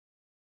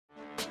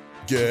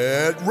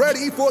Get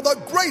ready for the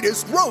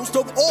greatest roast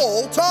of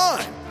all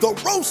time, the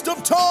Roast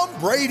of Tom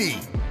Brady,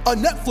 a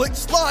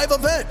Netflix live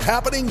event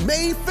happening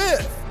May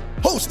 5th.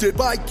 Hosted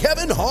by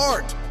Kevin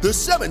Hart, the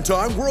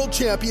 7-time world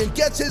champion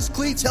gets his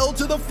cleats held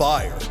to the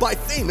fire by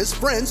famous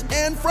friends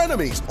and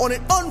frenemies on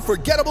an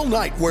unforgettable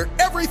night where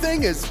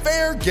everything is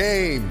fair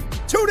game.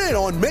 Tune in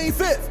on May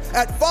 5th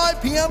at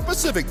 5 p.m.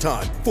 Pacific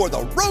time for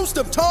the Roast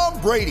of Tom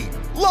Brady,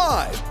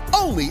 live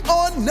only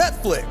on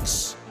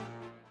Netflix.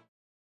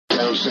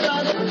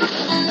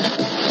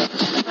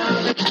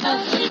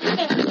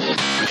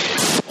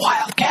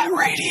 Wildcat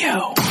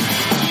Radio.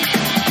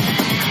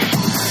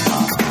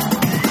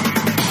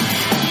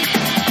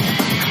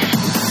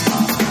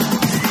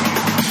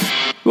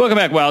 Welcome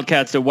back,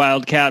 Wildcats, to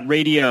Wildcat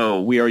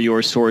Radio. We are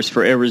your source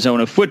for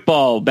Arizona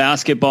football,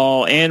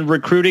 basketball, and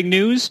recruiting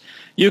news.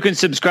 You can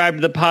subscribe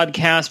to the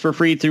podcast for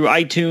free through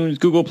iTunes,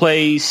 Google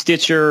Play,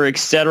 Stitcher,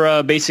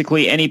 etc.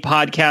 Basically any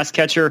podcast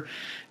catcher.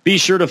 Be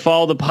sure to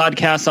follow the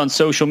podcast on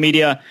social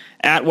media.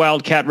 At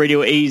Wildcat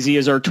Radio AZ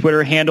is our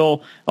Twitter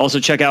handle. Also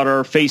check out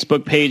our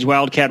Facebook page,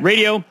 Wildcat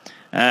Radio.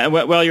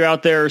 While you're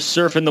out there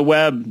surfing the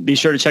web, be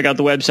sure to check out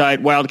the website,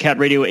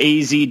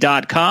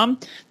 wildcatradioaz.com.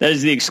 That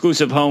is the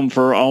exclusive home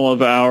for all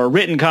of our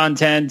written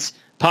content,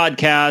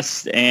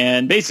 podcasts,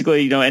 and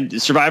basically,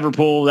 and Survivor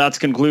Pool, that's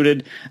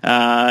concluded.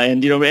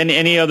 And,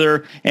 any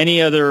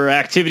other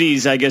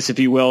activities, I guess, if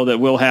you will, that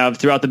we'll have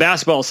throughout the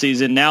basketball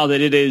season now that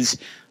it is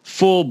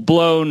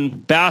full-blown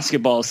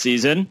basketball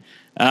season.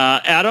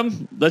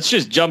 Adam, let's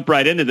just jump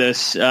right into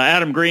this.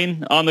 Adam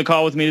Green on the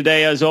call with me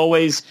today, as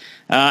always.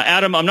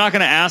 Adam, I'm not going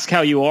to ask how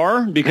you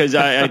are because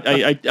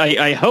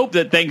I hope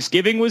that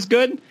Thanksgiving was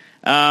good.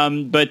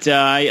 But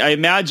I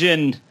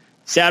imagine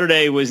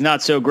Saturday was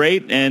not so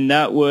great, and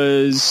that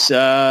was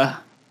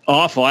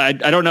awful. I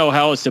don't know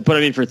how else to put it.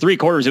 I mean, for 3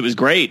 quarters, it was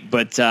great.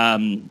 But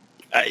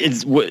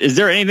is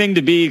there anything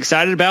to be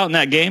excited about in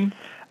that game?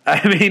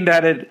 I mean,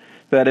 that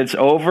it's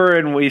over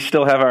and we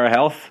still have our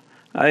health,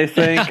 I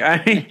think.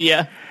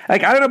 Yeah. I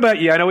don't know about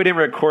you. I know we didn't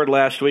record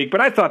last week,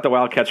 but I thought the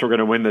Wildcats were going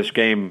to win this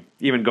game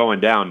even going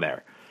down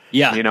there.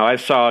 Yeah. I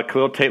saw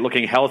Khalil Tate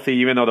looking healthy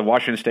even though the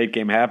Washington State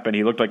game happened.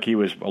 He looked like he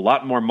was a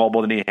lot more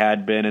mobile than he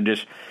had been and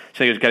just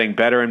so he was getting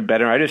better and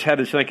better. I just had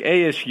this,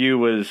 ASU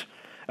was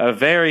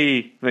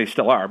they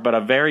still are, but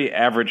a very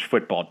average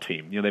football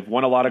team. They've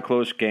won a lot of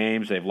close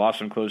games. They've lost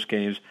some close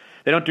games.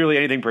 They don't do really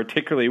anything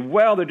particularly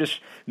well. They're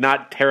just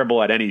not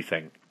terrible at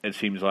anything, it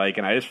seems like.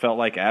 And I just felt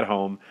like at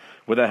home,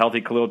 with a healthy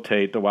Khalil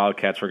Tate, the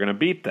Wildcats were going to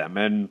beat them.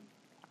 And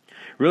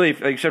really,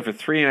 except for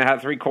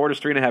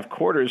 3.5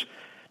 quarters,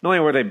 not only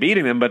were they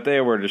beating them, but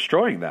they were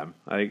destroying them.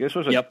 This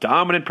was a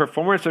dominant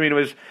performance. I mean, it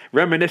was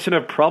reminiscent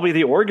of probably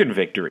the Oregon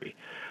victory,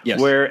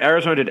 where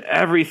Arizona did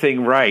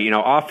everything right.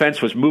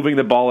 Offense was moving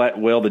the ball at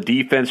will. The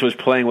defense was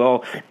playing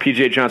well.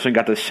 P.J. Johnson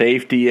got the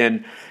safety.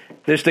 And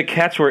the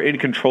Cats were in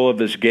control of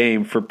this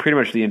game for pretty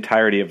much the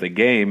entirety of the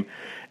game.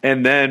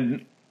 And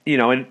then,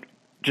 and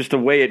just the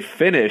way it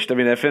finished, I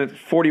mean, that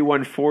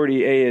 41-40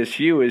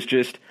 ASU is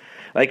just,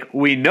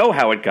 we know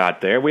how it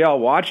got there. We all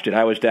watched it.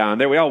 I was down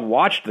there. We all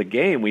watched the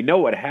game. We know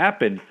what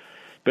happened.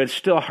 But it's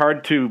still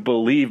hard to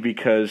believe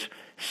because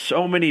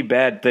so many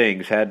bad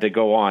things had to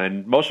go on,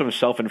 and most of them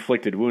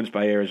self-inflicted wounds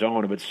by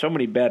Arizona, but so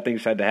many bad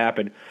things had to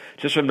happen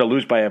just for them to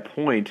lose by a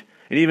point.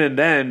 And even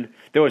then,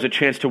 there was a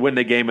chance to win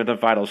the game in the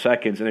final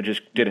seconds, and it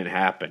just didn't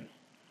happen.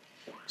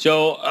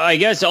 So I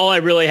guess all I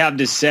really have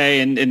to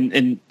say,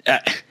 and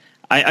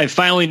I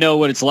finally know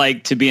what it's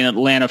like to be an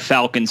Atlanta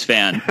Falcons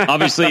fan.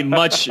 Obviously,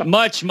 much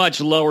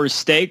lower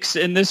stakes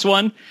in this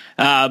one,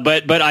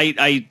 but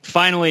I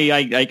finally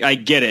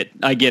get it.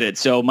 I get it.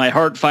 So my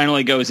heart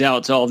finally goes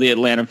out to all the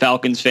Atlanta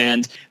Falcons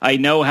fans. I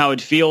know how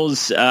it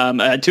feels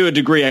to a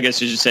degree, I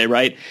guess you should say,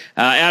 right?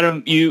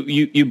 Adam,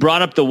 you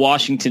brought up the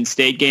Washington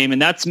State game,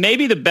 and that's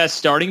maybe the best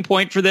starting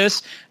point for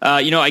this.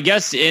 I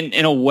guess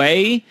in a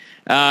way.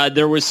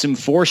 There was some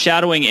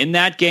foreshadowing in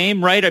that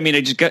game, right? I mean,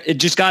 it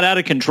just got out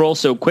of control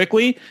so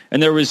quickly,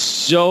 and there was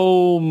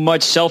so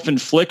much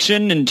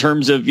self-infliction in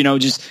terms of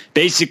just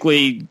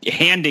basically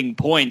handing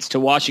points to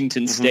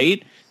Washington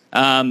State.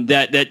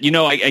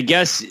 I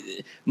guess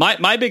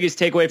my biggest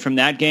takeaway from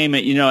that game,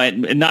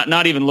 and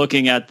not even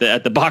looking at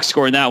the box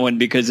score in that one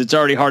because it's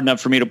already hard enough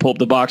for me to pull up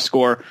the box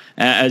score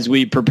as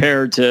we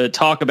prepare to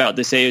talk about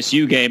this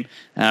ASU game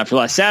for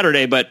last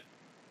Saturday, but.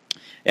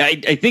 I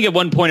think at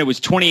one point it was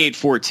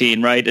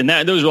 28-14, right? And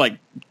those were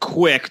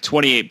quick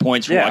 28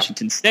 points for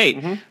Washington State.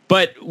 Mm-hmm.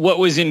 But what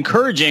was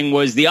encouraging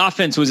was the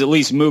offense was at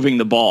least moving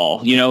the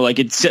ball.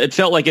 It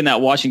felt like in that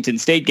Washington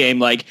State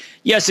game,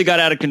 yes, it got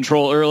out of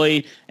control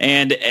early.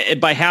 And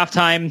by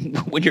halftime,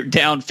 when you're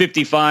down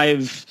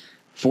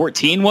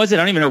 55-14, was it? I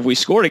don't even know if we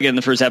scored again in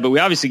the first half, but we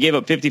obviously gave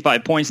up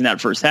 55 points in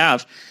that first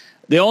half.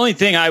 The only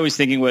thing I was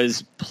thinking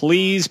was,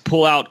 please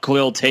pull out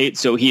Khalil Tate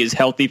so he is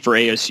healthy for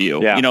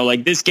ASU. Yeah.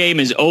 This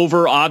game is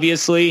over,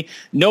 obviously.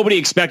 Nobody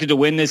expected to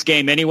win this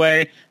game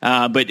anyway.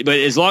 But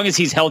as long as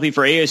he's healthy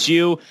for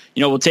ASU,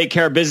 we'll take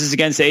care of business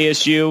against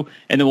ASU,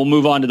 and then we'll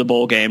move on to the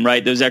bowl game,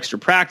 right? Those extra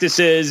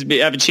practices,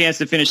 have a chance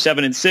to finish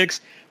 7-6,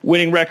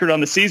 winning record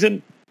on the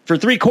season. for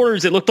 3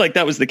 quarters, it looked like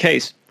that was the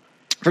case.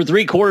 For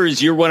 3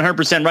 quarters, you're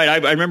 100% right.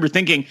 I remember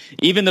thinking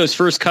even those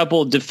first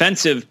couple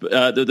defensive,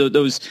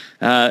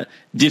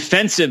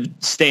 defensive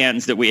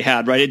stands that we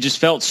had, right? It just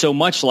felt so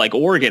much like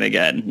Oregon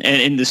again.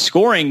 And the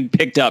scoring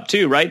picked up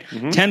too, right?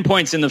 10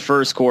 points in the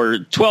first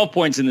quarter, 12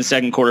 points in the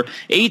second quarter,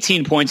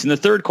 18 points in the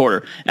third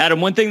quarter. Adam,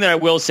 one thing that I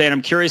will say, and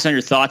I'm curious on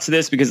your thoughts of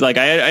this, because like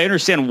I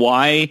understand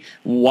why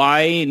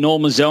Noel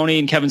Mazzoni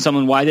and Kevin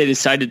Sumlin, why they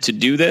decided to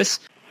do this.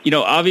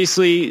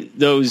 Obviously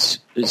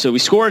so we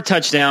score a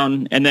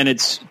touchdown and then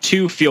it's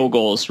 2 field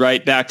goals,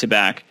 right? Back to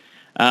back.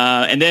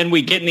 And then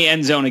we get in the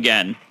end zone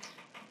again.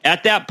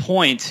 At that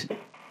point,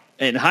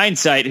 in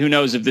hindsight, who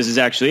knows if this is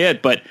actually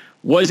it, but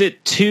was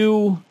it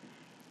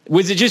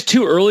just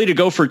too early to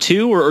go for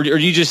 2 or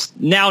you just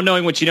now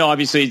knowing what you know,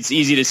 obviously it's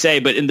easy to say,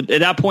 but at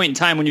that point in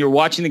time when you were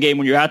watching the game,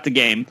 when you're at the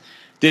game,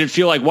 did it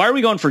feel like, why are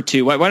we going for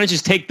 2? Why not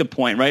just take the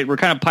point, right? We're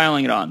kind of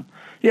piling it on.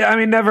 Yeah. I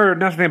mean,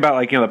 nothing about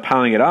the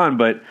piling it on,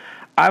 but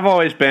I've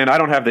always been, I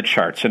don't have the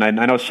charts, and I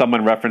know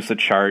someone referenced the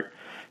chart,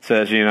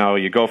 says,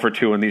 you go for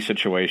 2 in these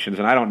situations,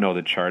 and I don't know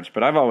the charts,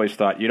 but I've always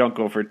thought you don't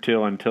go for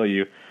 2 until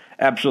you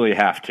absolutely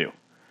have to.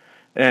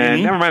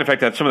 And never mind the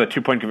fact that some of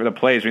the 2-point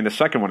plays, the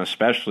second one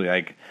especially,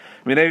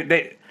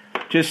 they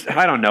just,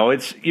 I don't know,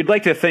 you'd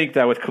like to think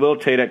that with Khalil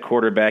Tate at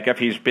quarterback, if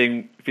he's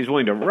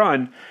willing to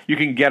run, you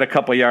can get a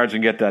couple yards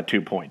and get that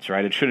 2 points,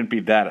 right? It shouldn't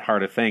be that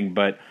hard a thing,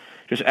 but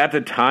just at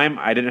the time,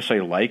 I didn't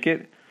necessarily like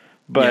it.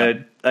 But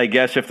yeah. I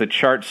guess if the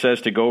chart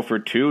says to go for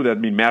 2,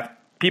 math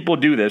people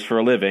do this for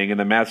a living, and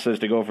the math says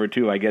to go for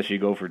 2, I guess you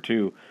go for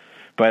 2.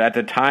 But at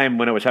the time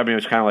when it was happening, it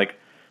was kind of like,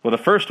 well, the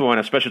first one,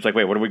 especially, it's like,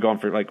 wait, what are we going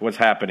for? Like, what's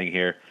happening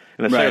here?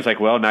 And the second, it's like,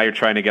 well, now you're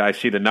trying to get. I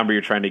see the number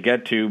you're trying to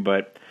get to,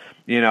 but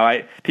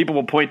people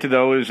will point to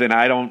those, and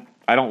I don't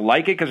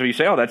like it because when you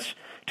say, oh, that's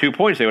 2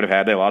 points they would have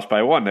had, they lost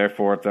by 1.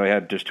 Therefore, if they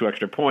had just 2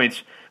 extra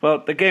points,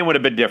 well, the game would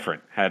have been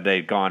different had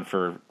they gone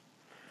for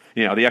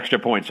the extra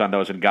points on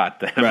those and got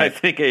them. Right. I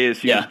think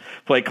ASU's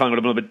play calling would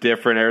have been a little bit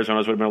different.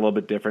 Arizona's would have been a little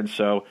bit different.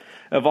 So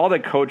of all the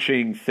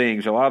coaching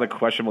things, a lot of the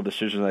questionable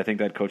decisions I think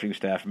that coaching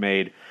staff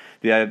made,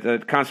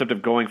 the concept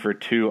of going for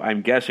 2,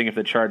 I'm guessing if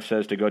the chart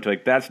says to go to,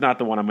 that's not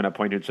the one I'm going to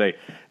point to and say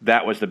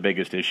that was the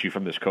biggest issue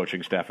from this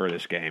coaching staff for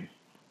this game.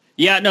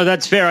 Yeah, no,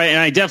 that's fair. And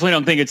I definitely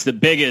don't think it's the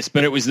biggest,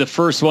 but it was the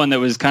first one that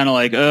was kind of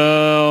like,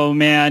 oh,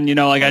 man,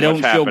 I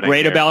don't feel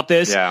great about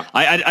this. Yeah.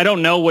 I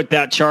don't know what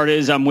that chart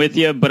is. I'm with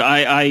you, but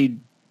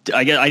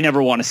I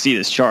never want to see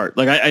this chart.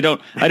 Like I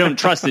don't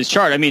trust this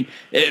chart. I mean,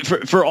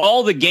 for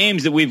all the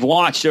games that we've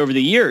watched over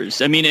the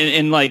years, I mean,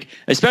 and like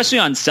especially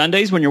on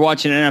Sundays when you're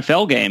watching an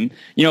NFL game,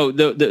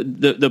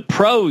 the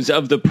pros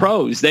of the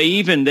pros, they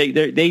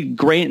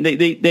ingrain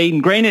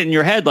it in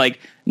your head. Like,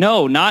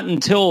 no, not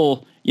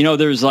until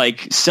there's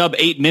like sub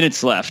 8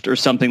 minutes left or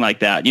something like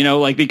that,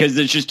 because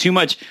there's just too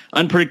much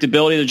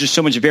unpredictability. There's just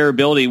so much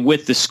variability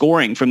with the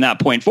scoring from that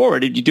point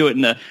forward. If you do it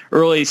in the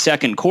early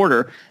second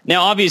quarter.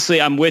 Now, obviously,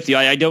 I'm with you.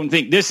 I don't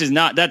think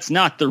that's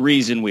not the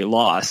reason we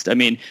lost. I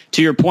mean,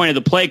 to your point of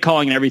the play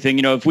calling and everything,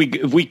 if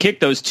we kick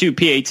those 2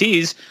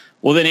 PATs,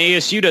 well, then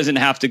ASU doesn't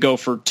have to go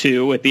for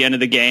 2 at the end of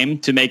the game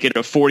to make it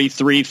a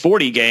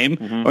 43-40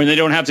 game, or they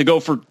don't have to go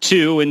for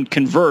 2 and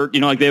convert,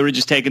 like they would have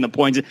just taken the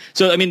points.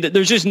 So, I mean,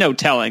 there's just no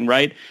telling,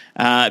 right?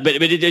 But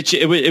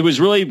it was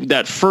really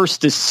that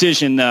first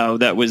decision, though,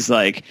 that was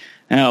like,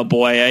 oh,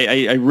 boy,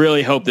 I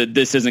really hope that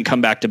this doesn't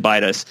come back to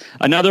bite us.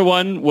 Another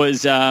one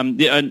was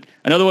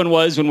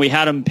when we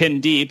had them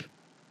pinned deep,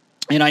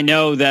 and I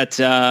know that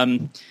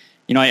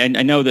I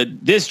know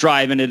that this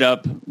drive ended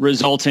up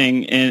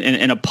resulting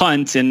in a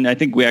punt, and I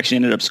think we actually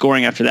ended up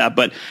scoring after that.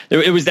 But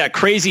it was that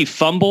crazy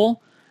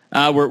fumble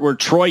where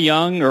Troy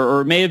Young,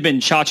 or it may have been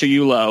Chacho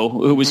Yulo,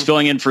 who was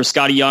filling in for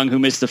Scotty Young, who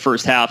missed the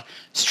first half,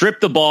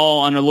 stripped the ball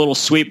on a little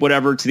sweep,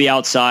 whatever, to the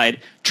outside.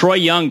 Troy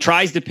Young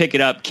tries to pick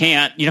it up,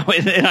 can't,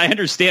 and I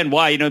understand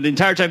why, the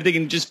entire time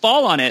thinking just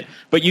fall on it.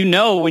 But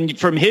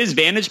from his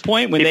vantage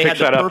point, when they had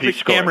the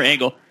perfect camera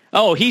angle,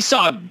 oh, he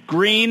saw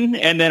green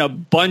and then a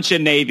bunch of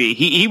Navy.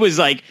 He was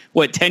like,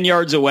 10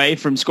 yards away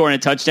from scoring a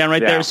touchdown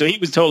right there. So he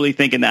was totally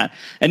thinking that.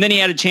 And then he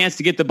had a chance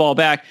to get the ball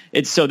back.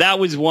 So that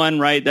was one,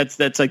 right? That's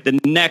like the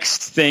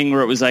next thing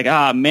where it was like,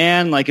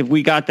 man, like if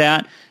we got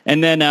that.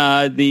 And then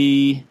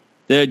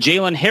the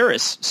Jalen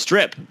Harris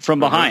strip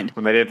from behind.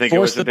 When they didn't think it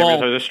was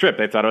a strip.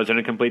 They thought it was an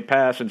incomplete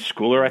pass, and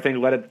Schooler, I think,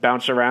 let it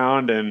bounce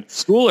around. And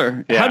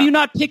Schooler, how do you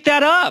not pick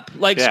that up?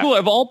 Like Schooler,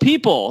 of all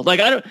people, I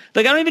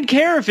don't even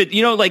care if it,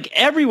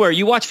 everywhere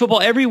you watch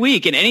football every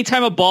week, and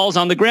anytime a ball's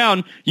on the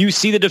ground, you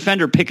see the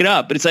defender pick it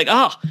up. But it's like,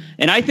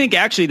 and I think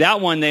actually that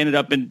one they ended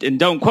up, and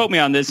don't quote me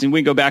on this, and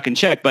we can go back and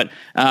check, but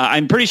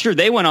I'm pretty sure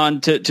they went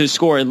on to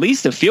score at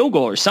least a field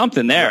goal or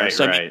something there. Right,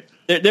 so right. I mean,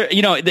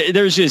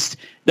 there's just,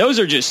 those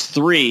are just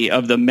 3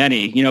 of the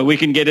many. We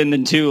can get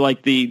into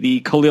like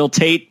the Khalil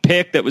Tate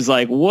pick that was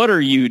like, what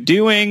are you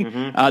doing?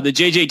 The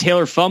J.J.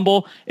 Taylor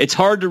fumble. It's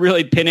hard to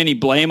really pin any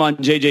blame on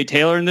J.J.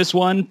 Taylor in this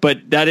one,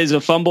 but that is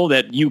a fumble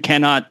that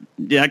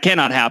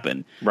cannot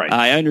happen. Right.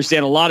 I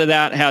understand a lot of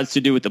that has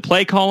to do with the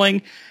play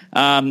calling.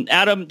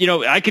 Adam,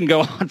 I can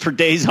go on for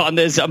days on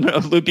this. I'm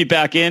going to loop you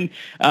back in.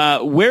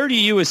 Where do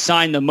you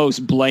assign the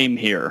most blame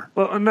here?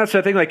 Well, and that's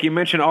the thing. Like you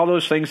mentioned, all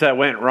those things that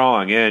went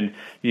wrong, and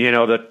the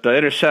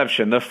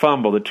interception, the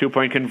fumble, the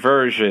 2-point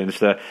conversions,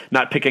 the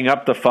not picking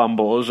up the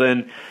fumbles,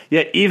 and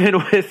yet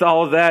even with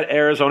all of that,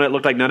 Arizona, it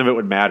looked like none of it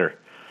would matter.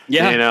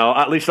 Yeah,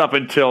 at least up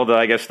until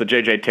the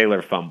J.J.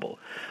 Taylor fumble.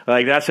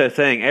 Like that's the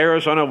thing.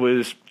 Arizona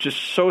was just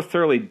so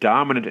thoroughly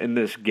dominant in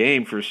this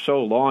game for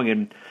so long,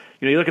 and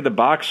you look at the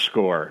box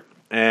score,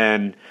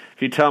 and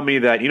if you tell me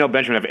that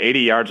Benjamin would have 80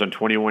 yards on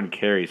 21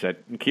 carries,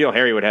 that N'Keal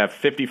Harry would have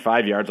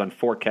 55 yards on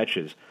 4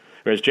 catches,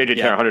 whereas J.J.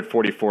 Taylor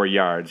 144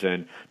 yards,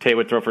 and Tate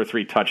would throw for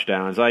 3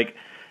 touchdowns. Like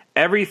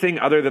everything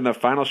other than the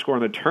final score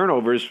and the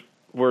turnovers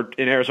were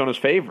in Arizona's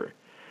favor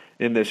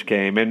in this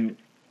game. And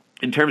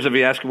in terms of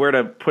you ask where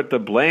to put the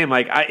blame,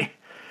 I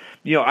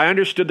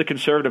understood the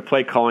conservative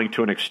play calling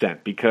to an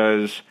extent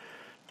because,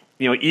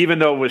 even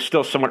though it was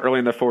still somewhat early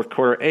in the fourth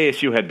quarter,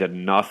 ASU had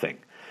done nothing.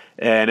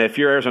 And if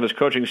you're Arizona's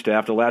coaching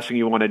staff, the last thing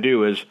you want to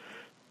do is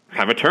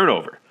have a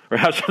turnover or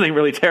have something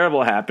really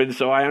terrible happen.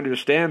 So I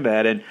understand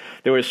that. And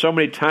there were so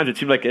many times it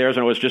seemed like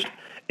Arizona was just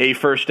a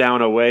first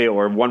down away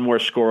or one more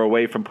score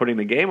away from putting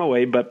the game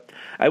away. But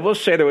I will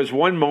say there was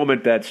one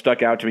moment that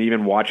stuck out to me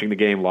even watching the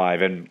game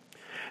live. And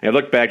I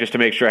looked back just to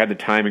make sure I had the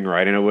timing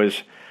right. And it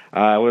was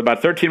with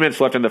about 13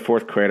 minutes left in the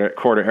fourth quarter,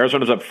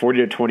 Arizona's up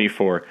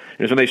 40-24. It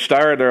was when they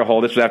started their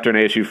whole, this was after an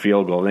ASU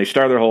field goal, and they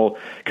started their whole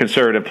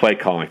conservative play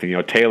calling thing.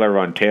 Taylor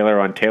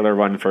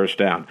run, first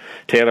down.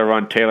 Taylor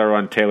run, Taylor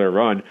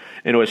run.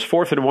 And it was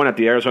 4th and 1 at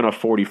the Arizona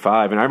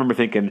 45. And I remember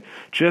thinking,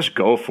 just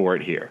go for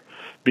it here.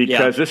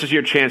 Because this is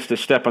your chance to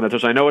step on the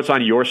toes. I know it's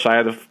on your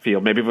side of the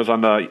field. Maybe if it was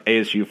on the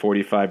ASU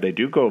 45, they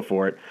do go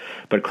for it.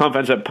 But Clump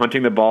ends up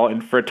punting the ball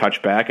in for a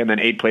touchback, and then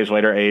 8 plays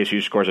later,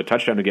 ASU scores a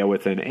touchdown to get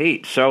within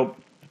 8. So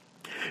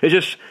it's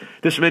just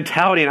this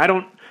mentality, and I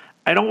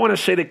don't want to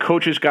say that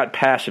coaches got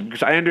passive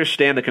because I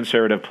understand the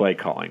conservative play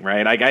calling,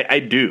 right? I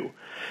do,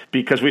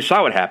 because we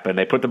saw what happened.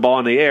 They put the ball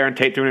in the air and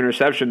Tate threw an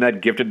interception that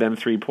gifted them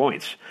 3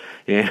 points.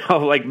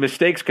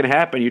 Mistakes can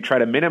happen. You try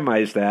to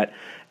minimize that.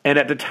 And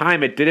at the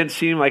time, it didn't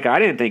seem like I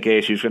didn't think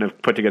ASU was going to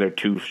put together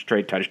 2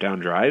 straight touchdown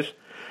drives,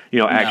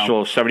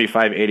 actual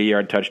 75,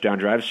 80-yard touchdown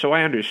drives. So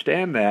I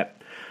understand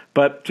that.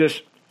 But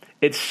just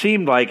it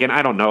seemed like, and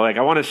I don't know, I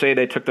want to say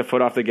they took the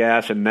foot off the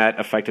gas and that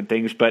affected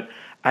things, but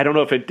I don't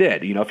know if it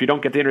did. If you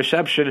don't get the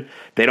interception,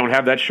 they don't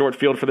have that short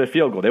field for the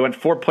field goal. They went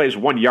 4 plays,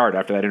 1 yard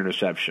after that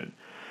interception.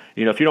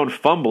 If you don't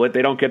fumble it,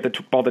 they don't get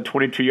the ball at the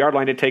 22-yard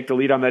line to take the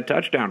lead on that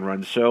touchdown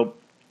run. So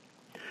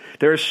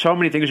there are so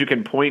many things you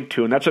can point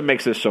to, and that's what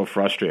makes this so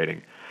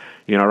frustrating.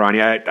 Ronnie,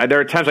 there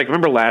are times,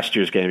 remember last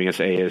year's game against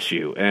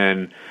ASU,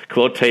 and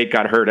Khalil Tate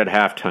got hurt at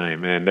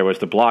halftime, and there was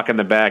the block in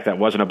the back that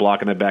wasn't a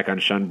block in the back on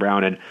Sean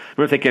Brown, and I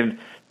remember thinking,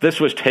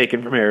 this was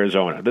taken from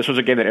Arizona. This was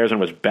a game that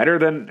Arizona was better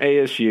than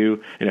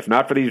ASU, and if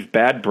not for these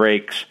bad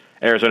breaks,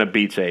 Arizona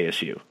beats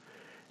ASU.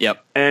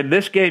 Yep. And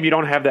this game, you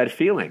don't have that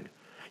feeling.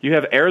 You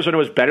have Arizona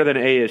was better than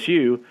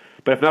ASU,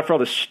 but if not for all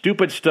the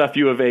stupid stuff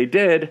U of A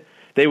did,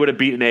 they would have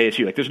beaten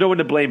ASU. There's no one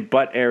to blame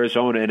but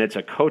Arizona, and it's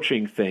a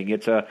coaching thing.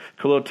 It's a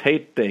Khalil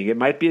Tate thing. It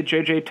might be a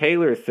J.J.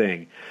 Taylor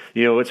thing.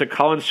 It's a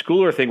Colin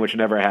Schooler thing, which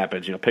never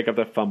happens. Pick up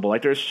the fumble.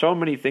 There's so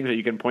many things that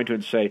you can point to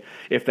and say,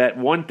 if that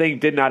one thing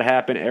did not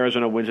happen,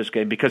 Arizona wins this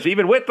game. Because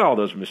even with all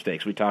those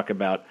mistakes we talk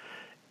about,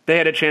 they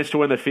had a chance to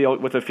win the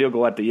field with a field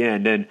goal at the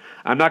end. And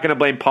I'm not going to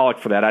blame Pollock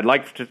for that. I'd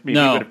like to. It would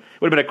have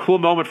been a cool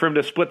moment for him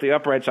to split the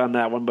uprights on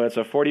that one, but it's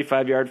a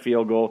 45-yard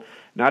field goal,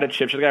 not a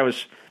chip. So the guy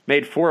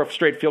made 4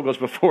 straight field goals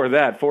before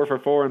that, 4 for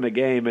 4 in the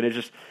game, and it's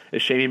just a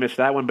shame he missed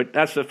that one. But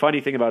that's the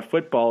funny thing about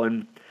football,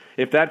 and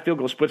if that field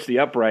goal splits the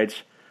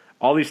uprights,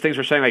 all these things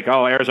we're saying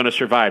Arizona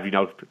survived,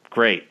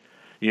 great.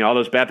 All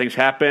those bad things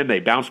happened, they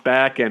bounced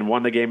back and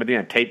won the game at the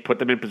end. Tate put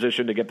them in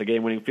position to get the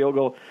game-winning field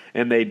goal,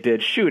 and they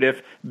did shoot.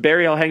 If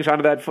Berryhill hangs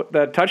on to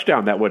that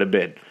touchdown, that would have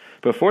been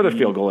before the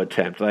field goal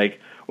attempt.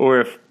 Or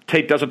if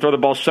Tate doesn't throw the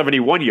ball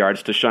 71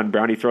 yards to Sean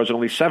Brown, he throws it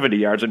only 70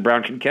 yards, and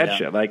Brown can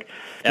catch it. These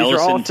Ellison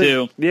are all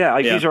too.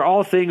 These are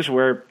all things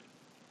where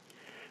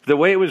the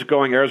way it was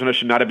going, Arizona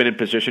should not have been in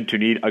position to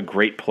need a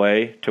great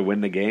play to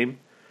win the game.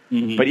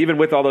 Mm-hmm. But even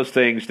with all those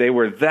things, they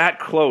were that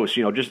close,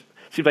 just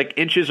seems like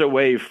inches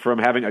away from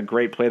having a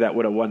great play that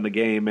would have won the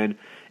game. And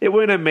it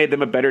wouldn't have made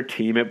them a better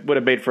team. It would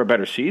have made for a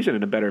better season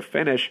and a better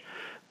finish.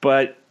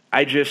 But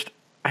I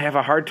have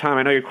a hard time.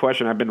 I know your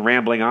question, I've been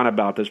rambling on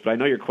about this, but I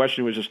know your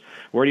question was just,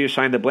 where do you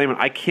assign the blame?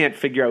 And I can't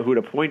figure out who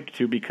to point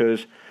to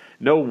because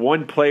no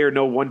one player,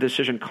 no one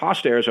decision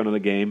cost Arizona the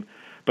game,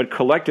 but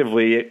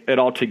collectively it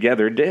all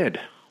together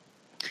did.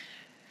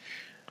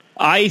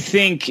 I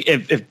think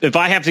if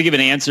I have to give an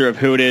answer of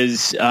who it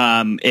is,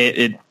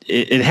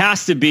 it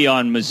has to be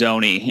on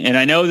Mazzoni. And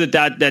I know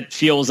that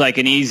feels like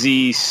an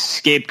easy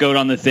scapegoat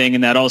on the thing,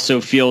 and that also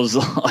feels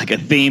like a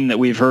theme that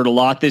we've heard a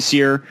lot this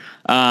year.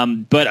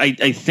 But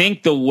I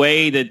think the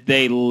way that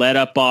they let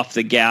up off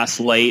the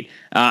gas late,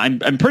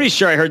 I'm pretty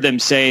sure I heard them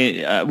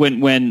say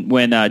when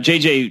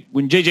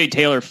J.J.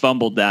 Taylor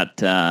fumbled that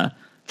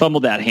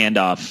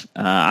handoff.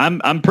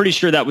 I'm pretty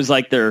sure that was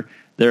like their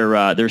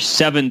their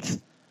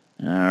seventh.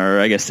 Or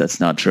I guess that's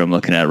not true. I'm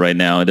looking at it right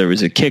now. There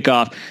was a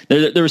kickoff.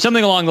 There was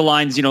something along the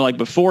lines, like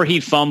before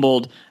he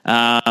fumbled,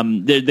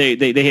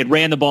 they had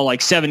ran the ball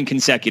like 7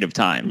 consecutive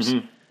times.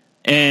 Mm-hmm.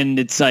 And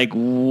it's like,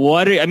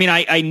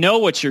 I know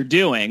what you're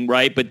doing,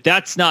 right? But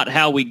that's not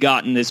how we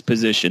got in this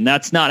position.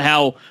 That's not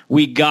how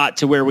we got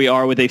to where we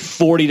are with a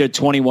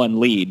 40-21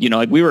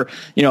 lead. We were,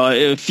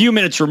 a few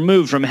minutes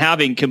removed from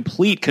having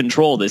complete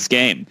control of this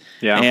game.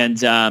 Yeah.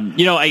 And,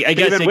 I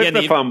guess even with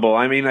the fumble,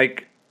 I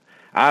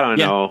don't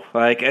know.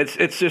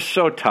 It's just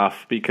so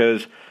tough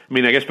because,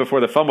 I guess before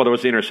the fumble, there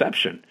was the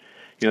interception.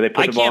 They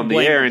put the ball in the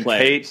air and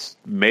Tate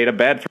made a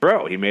bad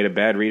throw. He made a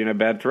bad read and a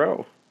bad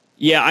throw.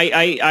 Yeah,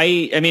 I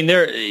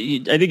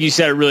think you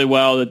said it really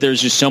well that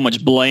there's just so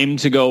much blame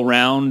to go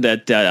around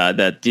that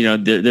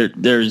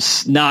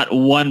there's not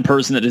one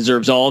person that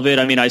deserves all of it.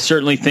 I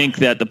certainly think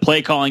that the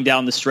play calling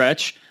down the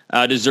stretch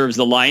deserves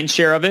the lion's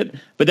share of it.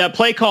 But that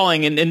play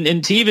calling,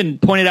 and to even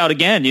point it out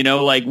again,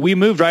 we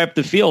moved right up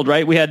the field,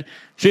 right? We had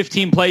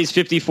 15 plays,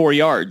 54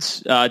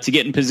 yards to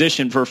get in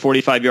position for a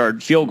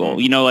 45-yard field goal.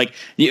 That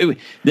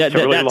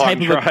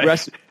type of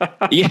aggressive.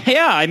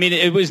 Yeah,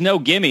 it was no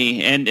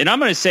gimme. And I'm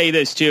going to say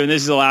this too, and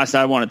this is the last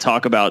I want to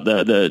talk about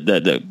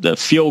the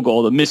field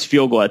goal, the missed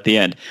field goal at the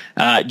end.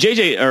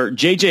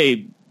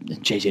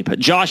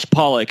 Josh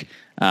Pollock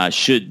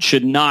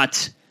should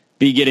not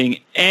be getting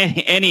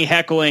any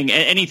heckling,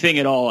 anything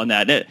at all on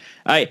that.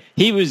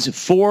 He was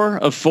 4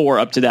 of 4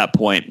 up to that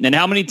point. And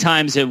how many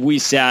times have we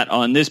sat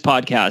on this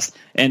podcast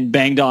and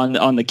banged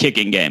on the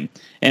kicking game?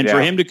 And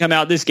for him to come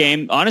out this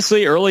game,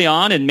 honestly, early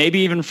on, and maybe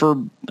even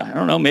for,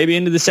 maybe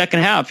into the second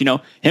half,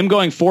 him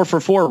going 4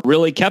 for 4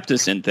 really kept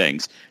us in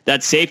things.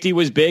 That safety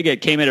was big. It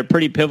came at a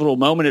pretty pivotal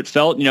moment. It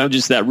felt,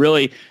 just that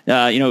really,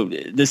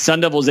 the Sun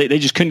Devils, they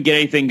just couldn't get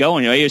anything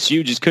going.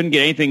 ASU just couldn't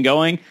get anything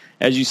going.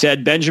 As you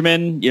said,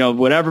 Benjamin,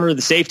 whatever,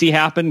 the safety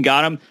happened,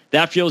 got him.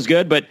 That feels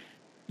good. But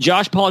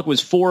Josh Pollock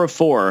was 4 of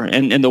 4.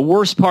 And the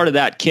worst part of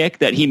that kick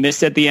that he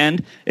missed at the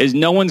end is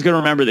no one's going to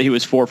remember that he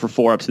was 4 for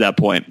 4 up to that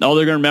point. All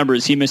they're going to remember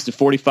is he missed a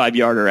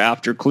 45-yarder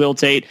after Khalil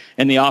Tate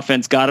and the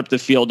offense got up the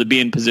field to be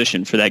in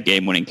position for that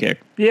game-winning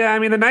kick. Yeah,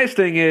 the nice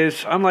thing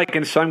is, unlike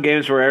in some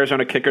games where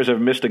Arizona kickers have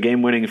missed a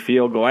game-winning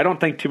field goal, I don't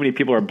think too many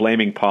people are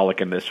blaming Pollock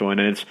in this one.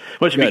 And it's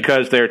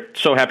because they're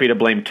so happy to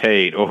blame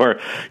Tate or,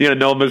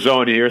 Noel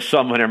Mazzoni or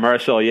someone or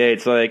Marcel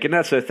Yates. And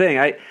that's the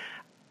thing.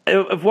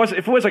 If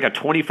it was like a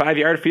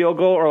 25-yard field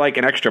goal or like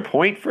an extra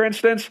point, for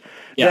instance,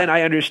 then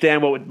I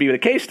understand what would be the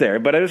case there.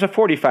 But it was a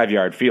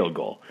 45-yard field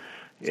goal.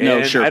 And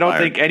I don't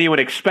think anyone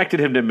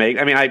expected him to make.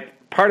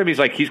 Part of me is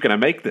like, he's going to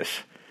make this.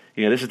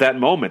 This is that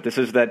moment. This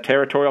is that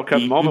Territorial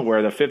Cup moment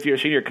where the fifth-year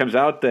senior comes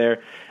out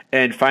there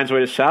and finds a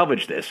way to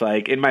salvage this.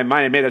 In my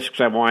mind, I made this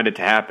because I wanted it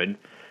to happen.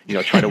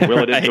 Try to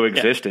will it into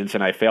existence,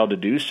 and I failed to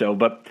do so.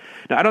 But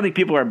no, I don't think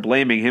people are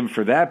blaming him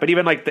for that. But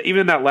even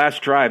even that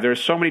last drive,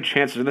 there's so many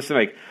chances. And this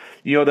is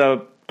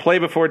the play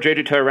before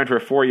J.J. Taylor ran for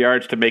 4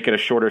 yards to make it a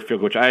shorter field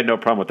goal, which I had no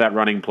problem with that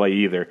running play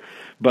either.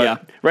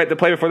 But the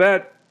play before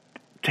that,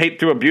 Tate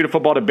threw a beautiful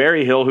ball to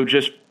Berryhill, who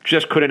just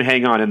couldn't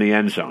hang on in the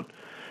end zone.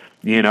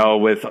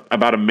 With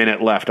about a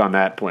minute left on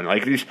that point.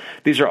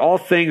 These are all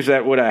things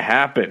that would have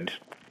happened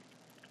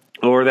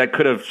or that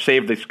could have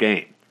saved this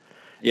game.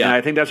 Yeah. And I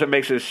think that's what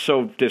makes it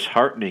so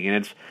disheartening. And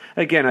it's,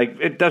 again,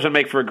 it doesn't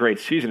make for a great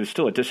season. It's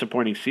still a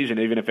disappointing season,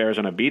 even if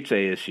Arizona beats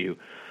ASU.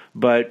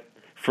 But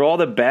for all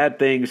the bad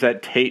things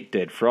that Tate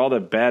did, for all the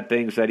bad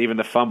things that even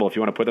the fumble, if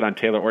you want to put that on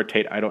Taylor or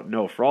Tate, I don't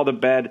know. For all the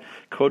bad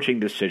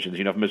coaching decisions,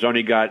 if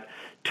Mazzoni got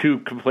too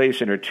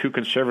complacent or too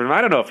conservative,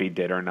 I don't know if he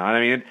did or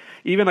not.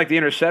 Even the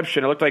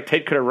interception, it looked like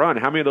Tate could have run.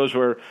 How many of those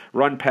were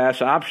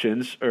run-pass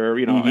options or,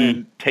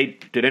 and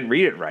Tate didn't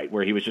read it right,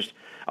 where he was just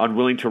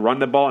unwilling to run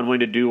the ball, unwilling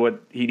to do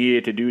what he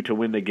needed to do to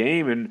win the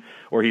game,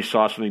 or he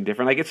saw something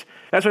different.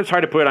 That's why it's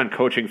hard to put on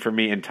coaching for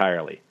me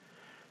entirely.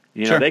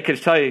 They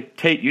could tell you,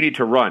 Tate, you need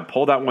to run.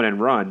 Pull that one and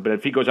run. But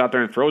if he goes out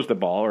there and throws the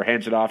ball or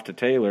hands it off to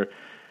Taylor,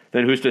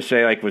 then who's to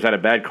say, was that a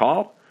bad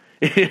call?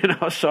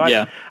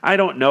 I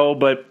don't know,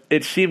 but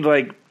it seemed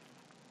like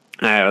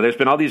there's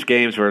been all these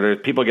games where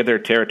people get their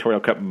Territorial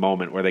Cup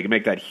moment where they can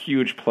make that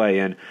huge play,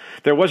 and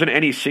there wasn't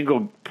any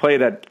single play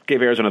that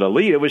gave Arizona the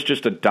lead. It was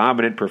just a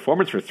dominant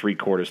performance for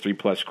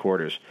 3+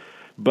 quarters.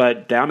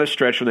 But down the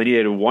stretch when they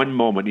needed one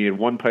moment, needed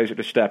one player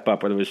to step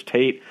up, whether it was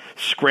Tate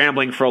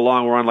scrambling for a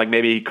long run like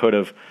maybe he could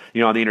have,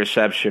 on the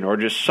interception, or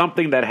just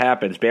something that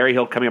happens.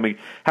 Berryhill coming up.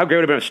 How great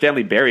would it have been if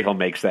Stanley Berryhill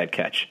makes that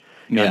catch?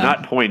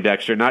 Not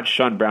Poindexter, not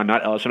Sean Brown,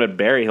 not Ellison, but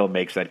Berryhill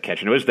makes that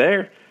catch. And it was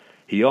there.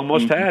 He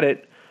almost had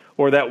it.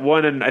 Or that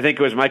one, and I think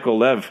it was Michael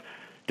Lev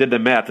did the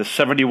math, the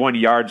 71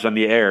 yards on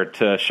the air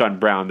to Sean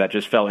Brown that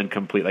just fell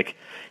incomplete.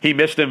 He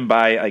missed him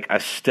by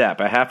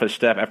a half a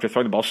step after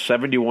throwing the ball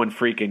 71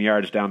 freaking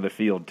yards down the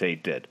field,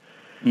 Tate did.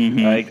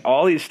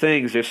 All these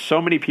things, there's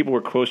so many people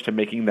were close to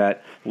making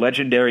that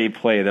legendary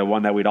play, the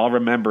one that we'd all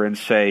remember and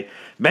say,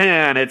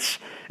 man,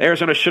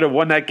 Arizona should have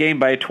won that game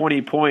by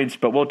 20 points,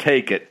 but we'll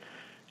take it.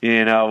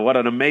 What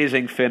an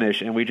amazing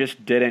finish, and we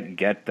just didn't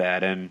get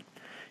that. And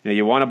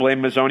You want to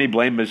blame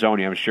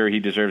Mazzoni. I'm sure he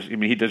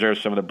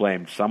deserves some of the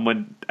blame.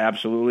 Someone,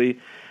 absolutely.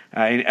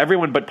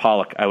 Everyone but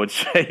Pollock, I would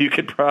say. You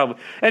could probably,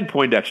 and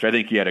Poindexter. I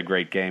think he had a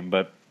great game,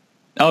 but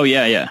oh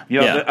yeah.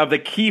 Of the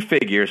key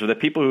figures, of the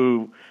people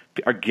who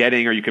are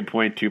getting, or you could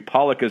point to,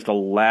 Pollock is the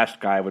last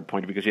guy I would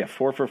point to, because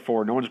 4 for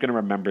 4. No one's going to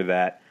remember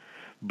that,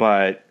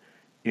 but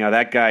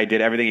that guy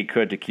did everything he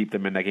could to keep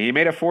them in that game. He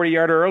made a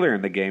 40-yarder earlier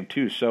in the game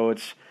too. So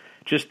it's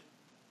just,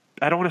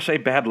 I don't want to say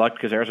bad luck,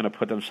 because Arizona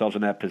put themselves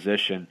in that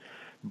position,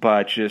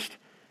 but just,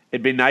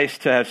 it'd be nice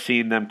to have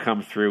seen them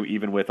come through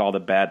even with all the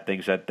bad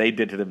things that they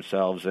did to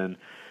themselves. And,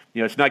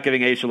 it's not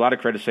giving ASU a lot of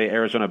credit to say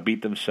Arizona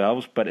beat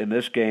themselves, but in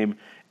this game,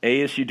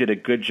 ASU did a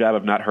good job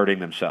of not hurting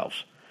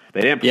themselves.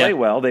 They didn't play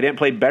well. They didn't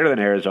play better than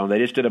Arizona. They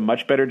just did a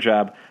much better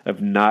job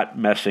of not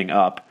messing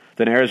up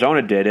than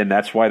Arizona did, and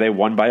that's why they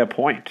won by a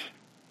point.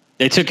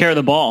 They took care of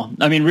the ball.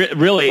 I mean,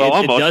 really. Well,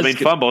 almost.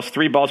 Fumbles.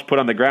 3 balls put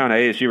on the ground.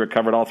 ASU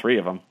recovered all 3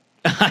 of them.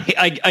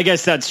 I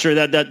guess that's true.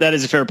 That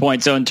is a fair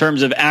point. So in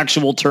terms of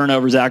actual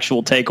turnovers,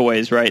 actual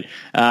takeaways, right?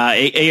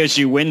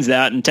 ASU wins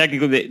that, and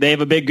technically they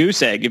have a big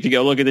goose egg if you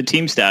go look at the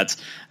team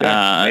stats.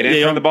 They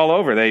didn't turn the ball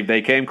over.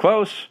 They came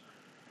close.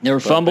 There were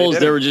fumbles.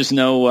 There was just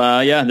no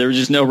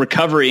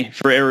recovery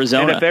for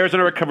Arizona. And if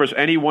Arizona recovers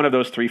any one of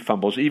those 3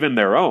 fumbles, even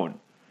their own,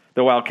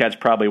 the Wildcats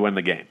probably win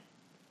the game.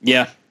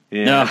 Yeah.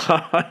 No.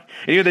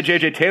 Even the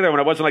J.J. Taylor, when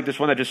it wasn't like this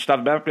one that just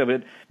stopped back,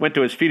 it went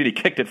to his feet and he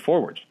kicked it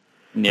forwards.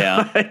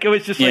 Yeah. It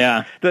was just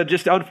the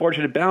just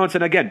unfortunate balance.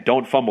 And again,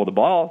 don't fumble the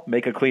ball,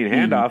 make a clean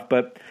handoff.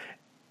 But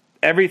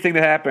everything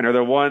that happened, or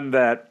the one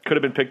that could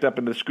have been picked up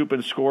in the scoop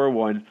and score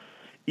one,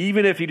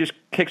 even if he just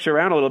kicks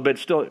around a little bit,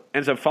 still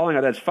ends up falling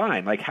out, that's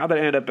fine. Like how that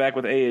ended up back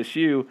with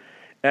ASU,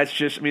 that's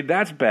just,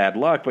 that's bad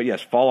luck. But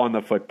yes, fall on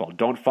the football.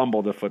 Don't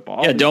fumble the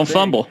football. Don't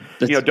fumble.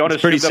 Don't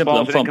assume the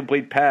ball's an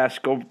incomplete pass.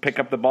 Go pick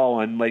up the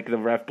ball and make the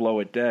ref blow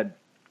it dead.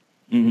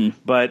 Mm-hmm.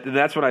 But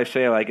that's what I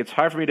say. Like, it's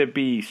hard for me to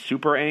be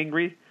super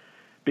angry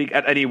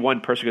at any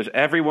one person, because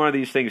every one of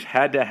these things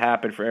had to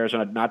happen for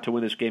Arizona not to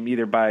win this game,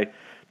 either by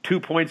 2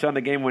 points on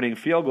the game-winning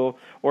field goal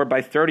or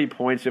by 30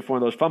 points if one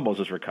of those fumbles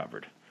is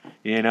recovered.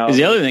 Because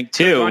the other thing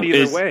too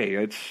either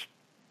way,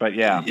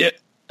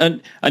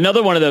 and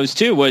another one of those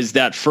too was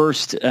that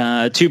first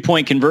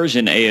 2-point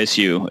conversion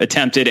ASU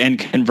attempted and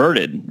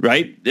converted.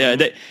 Right,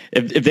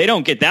 if they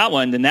don't get that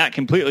one, then that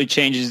completely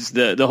changes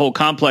the whole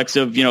complex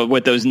of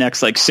what those next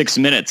 6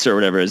 minutes or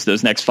whatever is,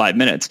 those next 5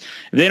 minutes.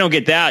 If they don't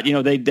get that,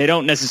 they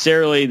don't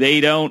necessarily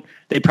they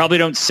probably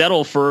don't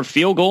settle for a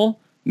field goal.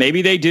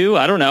 Maybe they do.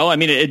 I don't know. I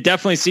mean, it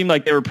definitely seemed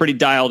like they were pretty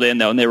dialed in,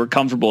 though, and they were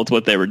comfortable with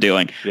what they were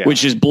doing, which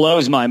just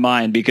blows my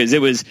mind, because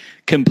it was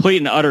complete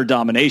and utter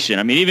domination.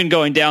 I mean, even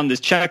going down this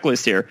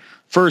checklist here,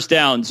 first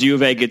downs, U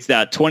of A gets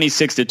that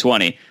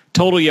 26-20.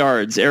 Total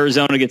yards,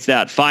 Arizona gets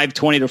that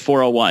 520 to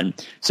 401.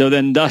 So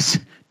then thus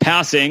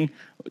passing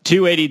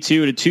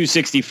 282 to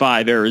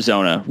 265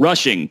 Arizona,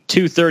 rushing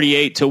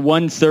 238 to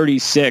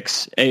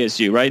 136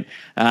 ASU, right?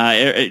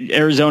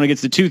 Arizona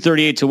gets the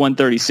 238 to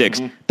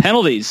 136.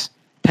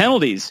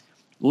 Penalties,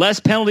 less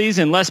penalties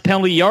and less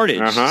penalty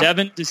yardage.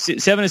 7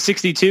 of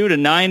 62 to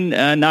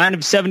 9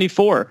 of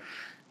 74.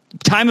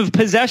 Time of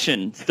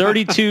possession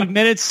 32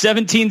 minutes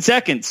 17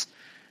 seconds.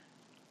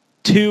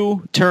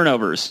 2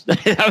 turnovers.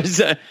 That was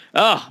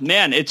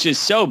it's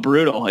just so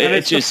brutal. And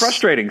it's just a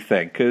frustrating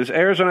thing, because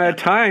Arizona at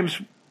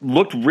times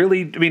looked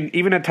really.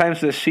 Even at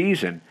times this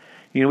season,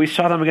 we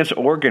saw them against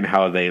Oregon,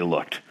 how they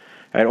looked.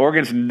 And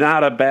Oregon's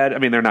not a bad.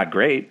 They're not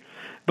great.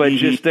 But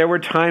just there were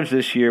times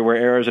this year where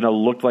Arizona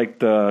looked like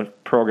the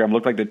program,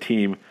 looked like the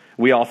team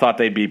we all thought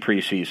they'd be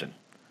preseason.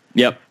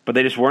 Yep. But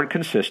they just weren't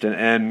consistent.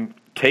 And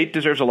Tate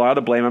deserves a lot of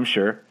the blame, I'm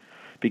sure,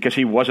 because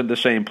he wasn't the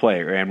same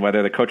player. And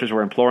whether the coaches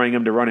were imploring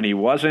him to run and he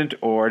wasn't,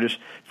 or just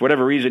for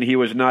whatever reason, he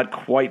was not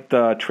quite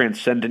the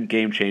transcendent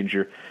game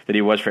changer that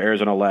he was for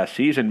Arizona last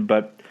season.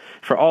 But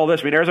for all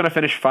this, Arizona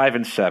finished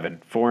 5-7,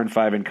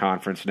 4-5 in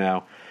conference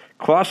now.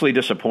 Colossally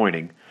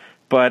disappointing.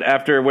 But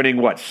after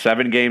winning,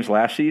 7 games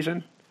last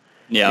season?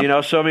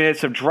 Yeah. So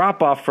it's a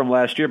drop-off from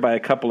last year by a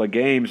couple of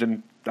games,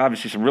 and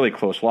obviously some really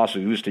close losses.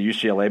 We lose to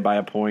UCLA by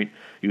a point,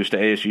 we lose to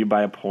ASU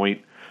by a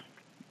point.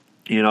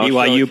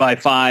 BYU by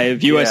 5,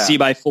 USC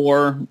by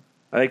 4.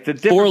 Like the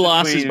 4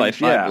 losses by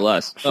 5 or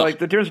less. So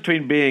the difference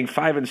between being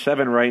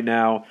 5-7 right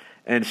now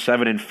and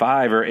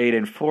 7-5 or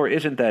 8-4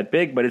 isn't that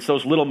big, but it's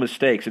those little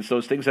mistakes. It's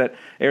those things that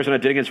Arizona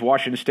did against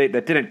Washington State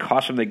that didn't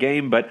cost them the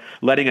game, but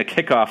letting a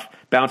kickoff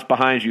bounce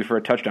behind you for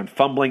a touchdown,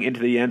 fumbling into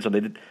the end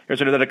zone.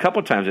 Arizona did that a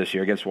couple times this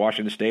year against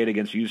Washington State,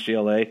 against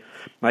UCLA.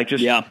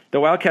 The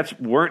Wildcats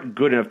weren't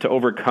good enough to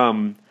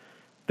overcome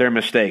their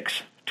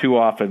mistakes too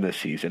often this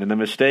season, and the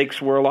mistakes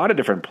were a lot of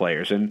different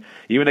players, and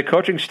even the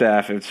coaching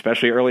staff,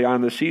 especially early on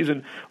in the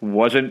season,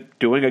 wasn't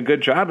doing a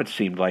good job, it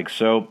seemed like.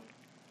 So,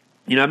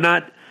 I'm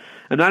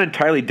not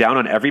entirely down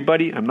on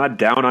everybody. I'm not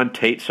down on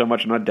Tate so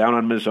much. I'm not down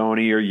on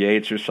Mazzoni or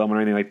Yates or someone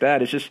or anything like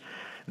that. It's just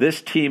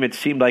this team, it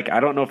seemed like, I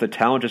don't know if the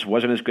talent just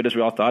wasn't as good as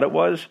we all thought it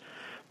was,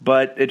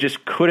 but it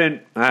just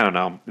couldn't, I don't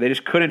know, they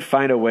just couldn't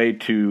find a way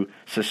to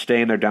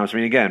sustain their downs.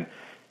 Again,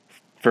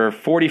 for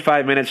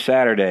 45 minutes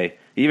Saturday,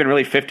 even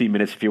really 50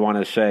 minutes if you want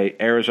to say,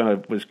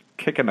 Arizona was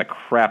kicking the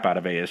crap out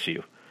of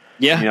ASU.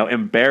 Yeah.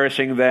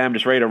 Embarrassing them,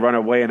 just ready to run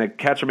away. And the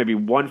Cats were maybe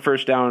one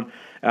first down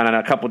and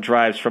a couple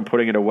drives from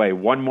putting it away,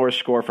 one more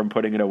score from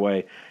putting it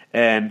away.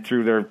 And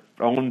through their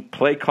own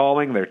play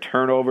calling, their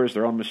turnovers,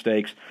 their own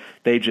mistakes,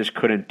 they just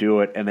couldn't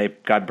do it, and they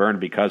got burned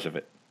because of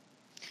it.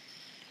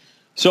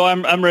 So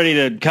I'm ready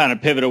to kind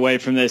of pivot away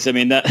from this. I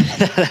mean,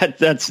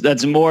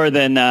 that's more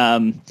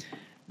than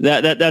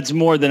that's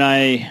more than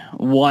I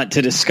want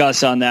to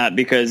discuss on that,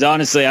 because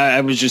honestly,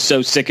 I was just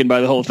so sickened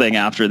by the whole thing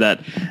after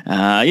that.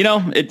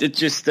 It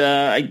just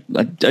I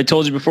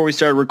told you before we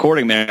started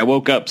recording, man, I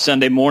woke up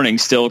Sunday morning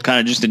still kind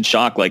of just in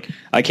shock. Like,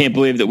 I can't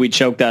believe that we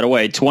choked that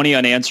away. 20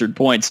 unanswered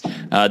points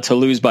to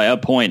lose by a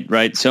point,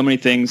 right? So many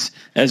things,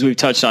 as we've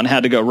touched on,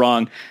 had to go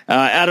wrong.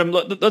 Adam,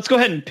 let's go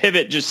ahead and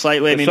pivot just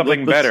slightly.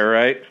 Something better,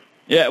 right?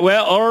 Yeah,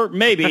 well, or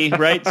maybe,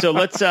 right? So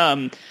let's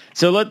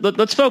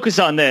focus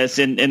on this,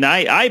 and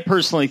I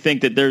personally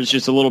think that there's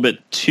just a little bit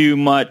too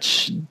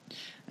much.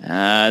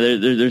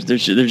 There's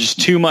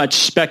just too much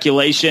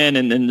speculation,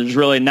 and there's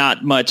really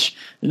not much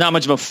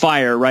of a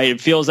fire, right? It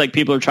feels like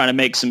people are trying to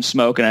make some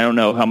smoke, and I don't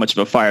know how much of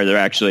a fire there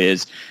actually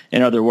is.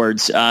 In other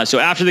words, so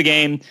after the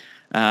game,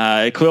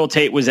 Khalil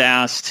Tate was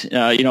asked,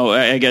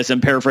 I guess I'm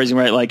paraphrasing,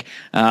 right? Like,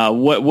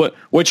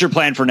 what's your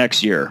plan for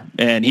next year?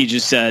 And he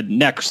just said,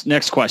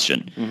 next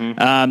question.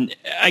 Mm-hmm.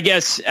 I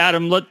guess,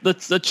 Adam,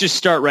 let's just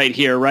start right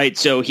here, right?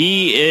 So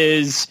he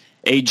is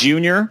a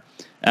junior.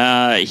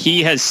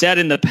 He has said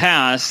in the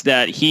past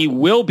that he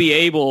will be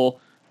able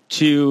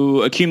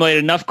to accumulate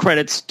enough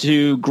credits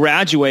to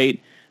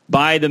graduate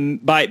by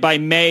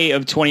May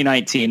of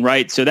 2019,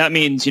 right? So that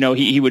means,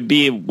 he would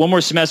be one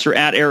more semester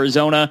at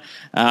Arizona,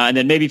 and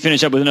then maybe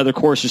finish up with another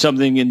course or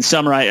something in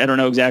summer. I don't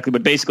know exactly,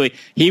 but basically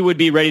he would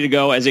be ready to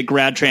go as a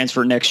grad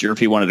transfer next year if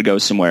he wanted to go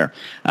somewhere.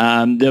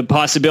 The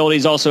possibility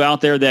is also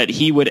out there that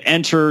he would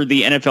enter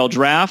the NFL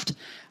draft.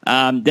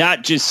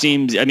 That just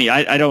seems,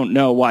 I don't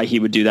know why he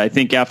would do that. I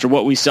think after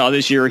what we saw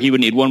this year, he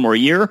would need one more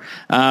year.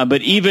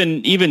 But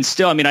even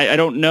still, I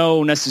don't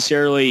know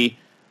necessarily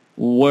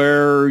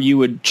where you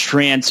would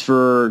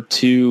transfer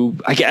to.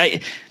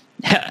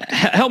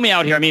 Help me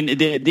out here.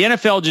 The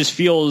NFL just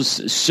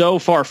feels so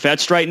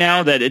far-fetched right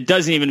now that it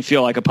doesn't even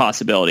feel like a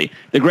possibility.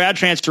 The grad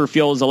transfer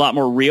feels a lot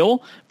more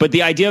real, but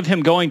the idea of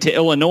him going to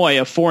Illinois,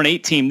 a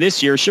 4-8 team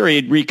this year, sure,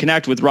 he'd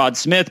reconnect with Rod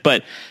Smith,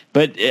 but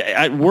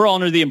we're all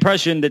under the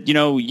impression that,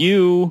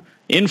 you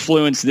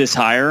influenced this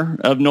hire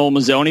of Noel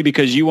Mazzone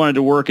because you wanted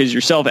to work as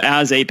yourself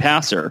as a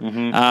passer.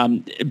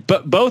 Mm-hmm.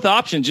 But both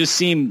options just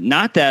seem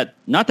not that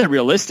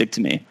realistic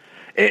to me.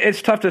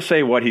 It's tough to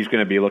say what he's going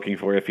to be looking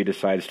for if he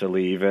decides to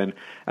leave, and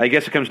I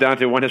guess it comes down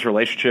to his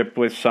relationship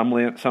with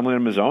Sumlin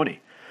and Mazzone.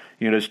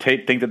 Does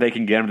Tate think that they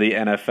can get him to the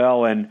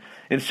NFL? And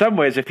in some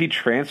ways, if he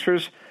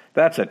transfers,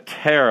 that's a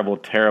terrible,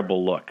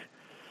 terrible look.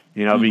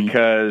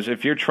 Because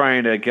if you're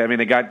trying to get,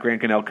 they got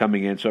Grant Gunnell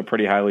coming in, so a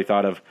pretty highly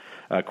thought of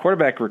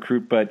quarterback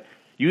recruit, but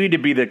you need to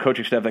be the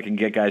coaching staff that can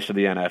get guys to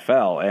the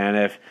NFL. And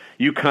if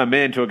you come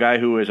in to a guy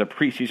who is a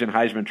preseason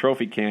Heisman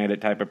Trophy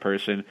candidate type of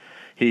person,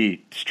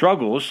 he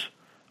struggles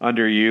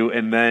under you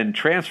and then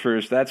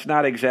transfers, that's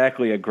not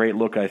exactly a great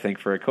look, I think,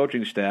 for a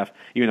coaching staff,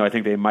 even though I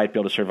think they might be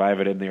able to survive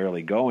it in the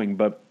early going.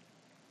 But,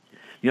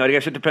 I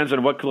guess it depends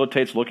on what Khalil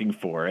Tate's looking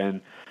for.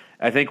 And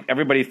I think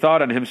everybody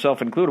thought, and himself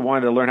included,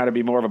 wanted to learn how to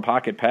be more of a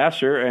pocket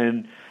passer.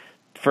 And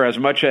for as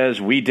much as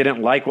we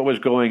didn't like what was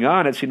going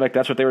on, it seemed like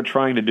that's what they were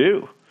trying to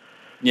do.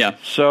 Yeah.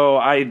 So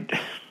I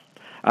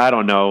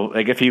don't know.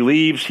 Like, if he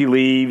leaves, he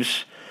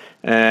leaves.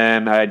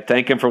 And I'd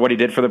thank him for what he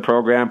did for the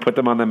program, put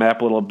them on the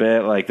map a little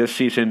bit. Like, this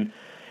season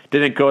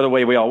didn't go the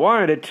way we all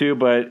wanted it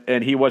to,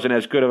 and he wasn't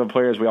as good of a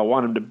player as we all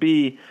want him to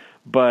be,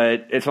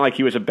 but it's not like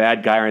he was a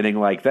bad guy or anything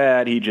like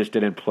that. He just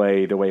didn't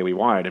play the way we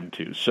wanted him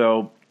to.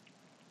 So,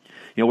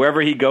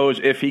 wherever he goes,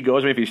 if he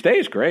goes, if he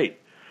stays, great.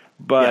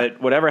 But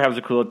whatever happens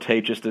to Khalil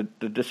Tate, just the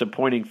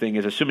disappointing thing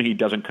is, assuming he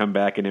doesn't come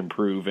back and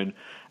improve, and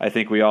I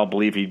think we all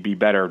believe he'd be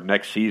better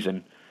next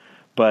season.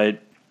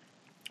 But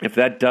if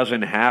that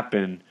doesn't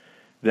happen,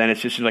 then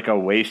it's just like a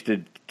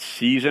wasted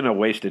season, a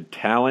wasted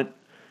talent,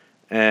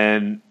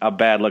 and a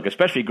bad look,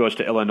 especially if he goes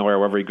to Illinois or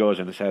wherever he goes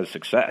and has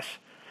success.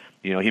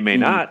 He may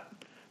not,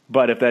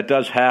 but if that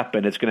does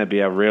happen, it's going to be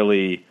a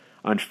really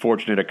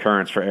unfortunate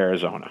occurrence for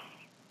Arizona.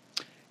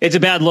 It's a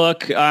bad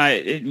look,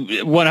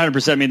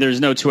 100%.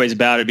 There's no two ways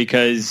about it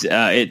because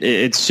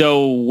it's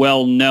so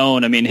well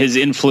known. His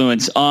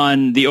influence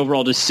on the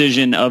overall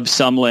decision of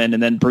Sumlin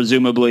and then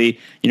presumably,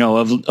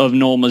 of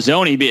Noel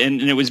Mazzone,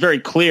 and it was very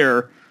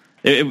clear.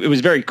 It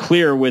was very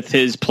clear with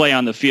his play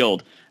on the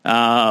field.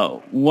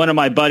 One of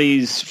my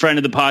buddies, friend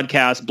of the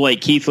podcast,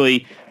 Blake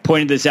Keithley,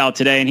 pointed this out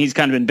today, and he's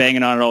kind of been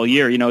banging on it all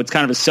year. It's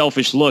kind of a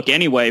selfish look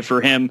anyway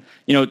for him,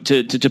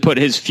 to put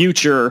his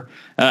future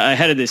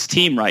ahead of this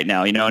team right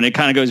now, and it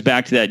kind of goes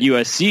back to that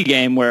USC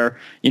game where,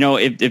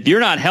 if you're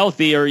not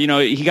healthy or,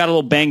 he got a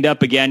little banged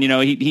up again,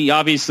 he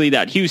obviously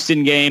that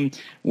Houston game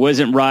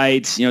wasn't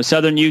right.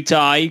 Southern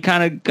Utah, he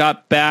kind of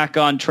got back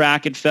on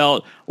track. It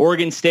felt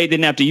Oregon State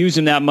didn't have to use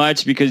him that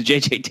much because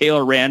J.J.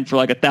 Taylor ran for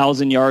like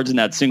 1,000 yards in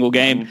that single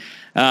game.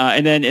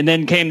 And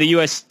then came the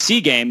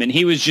USC game, and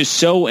he was just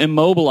so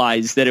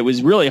immobilized that it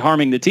was really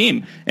harming the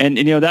team. And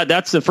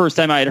that's the first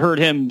time I had heard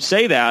him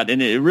say that,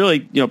 and it really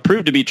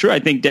proved to be true. I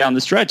think down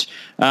the stretch,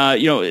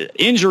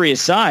 injury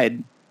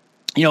aside,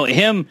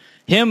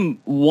 him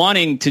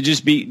wanting to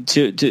just be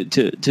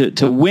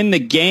to win the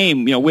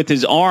game, with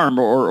his arm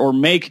or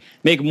make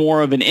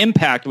more of an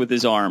impact with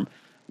his arm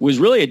was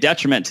really a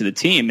detriment to the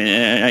team.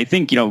 And I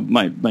think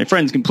my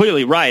friend's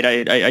completely right.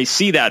 I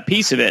see that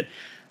piece of it.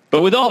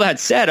 But with all that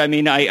said, I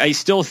mean, I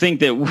still think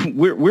that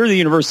we're the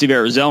University of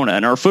Arizona,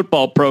 and our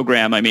football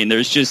program, I mean,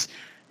 there's just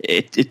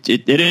it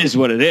is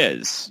what it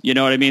is. You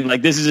know what I mean?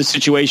 Like, this is a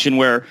situation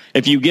where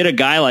if you get a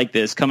guy like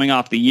this coming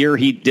off the year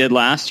he did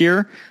last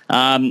year,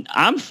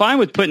 I'm fine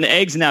with putting the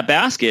eggs in that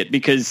basket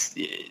because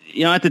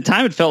at the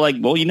time it felt like,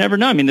 well, you never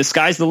know. I mean, the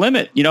sky's the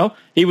limit.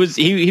 He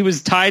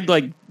was tied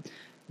like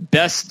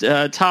best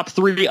top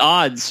 3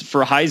 odds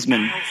for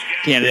Heisman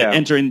candidate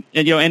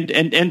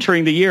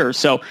entering the year.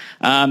 So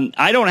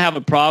I don't have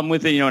a problem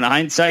with it. In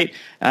hindsight,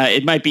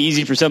 it might be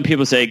easy for some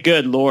people to say,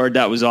 "Good Lord,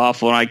 that was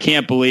awful," and I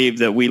can't believe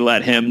that we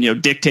let him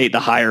dictate the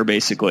hire.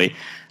 Basically,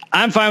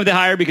 I'm fine with the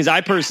hire because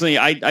I personally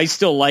I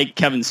still like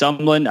Kevin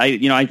Sumlin.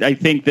 I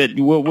think that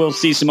we'll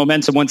see some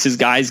momentum once his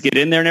guys get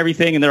in there and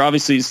everything, and there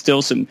obviously is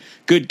still some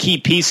good key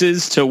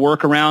pieces to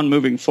work around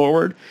moving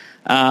forward.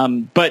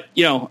 But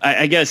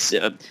I guess.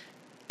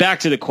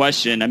 Back to the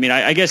question. I mean,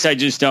 I guess I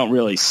just don't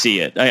really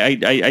see it.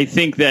 I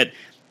think that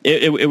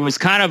it was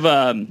kind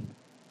of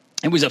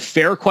it was a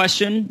fair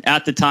question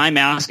at the time,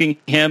 asking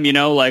him,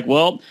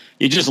 well,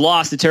 you just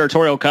lost the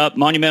Territorial Cup,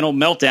 monumental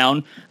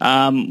meltdown.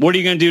 What are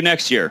you going to do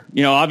next year?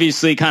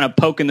 Obviously kind of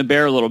poking the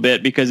bear a little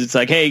bit because it's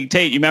like, hey,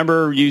 Tate, you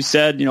remember you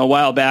said, a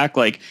while back,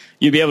 like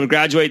you'd be able to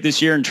graduate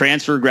this year and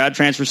grad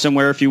transfer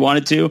somewhere if you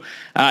wanted to.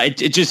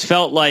 It just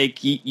felt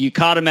like you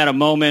caught him at a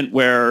moment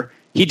where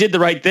he did the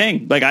right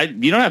thing. Like,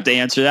 you don't have to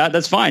answer that.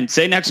 That's fine.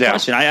 Say next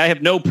question. I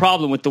have no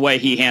problem with the way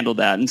he handled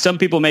that. And some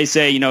people may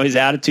say, his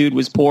attitude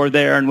was poor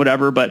there and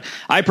whatever, but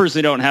I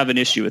personally don't have an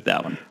issue with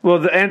that one. Well,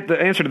 the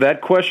answer to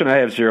that question, I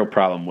have zero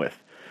problem with.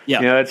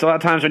 Yeah. It's a lot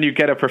of times when you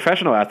get a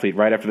professional athlete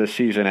right after the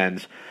season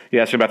ends, you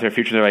ask them about their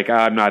future, they're like,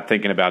 I'm not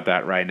thinking about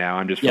that right now.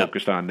 I'm just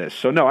focused on this.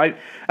 So, no,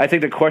 I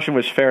think the question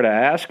was fair to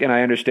ask, and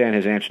I understand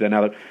his answer to that.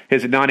 Now,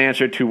 his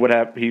non-answer to what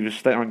happened, he was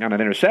throwing on an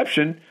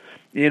interception,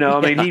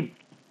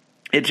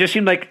 it just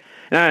seemed like,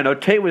 I don't know,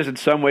 Tate was in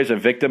some ways a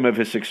victim of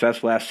his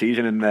success last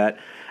season in that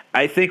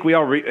I think we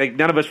all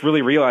none of us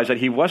really realized that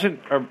he wasn't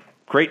a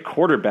great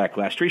quarterback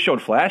last year. He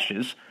showed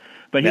flashes,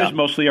 but he was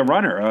mostly a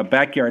runner, a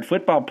backyard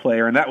football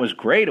player, and that was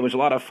great. It was a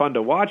lot of fun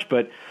to watch,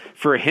 but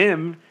for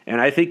him,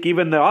 and I think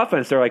even the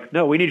offense, they're like,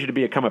 no, we need you to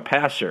become a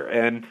passer,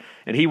 and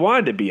he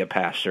wanted to be a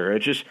passer.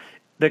 It's just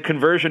the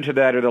conversion to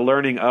that or the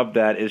learning of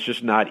that is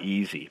just not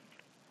easy,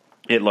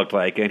 it looked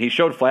like, and he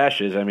showed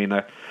flashes. I mean,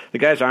 the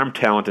guy's arm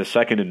talent is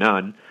second to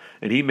none,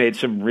 and he made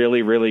some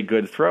really, really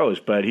good throws,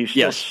 but he's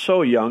still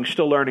so young,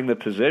 still learning the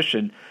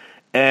position,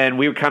 and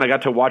we kind of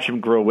got to watch him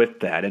grow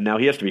with that, and now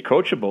he has to be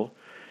coachable.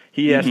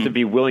 He has to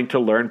be willing to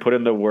learn, put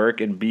in the work,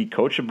 and be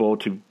coachable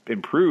to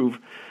improve,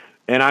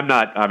 and I'm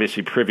not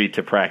obviously privy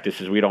to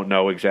practices. We don't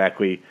know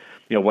exactly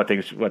what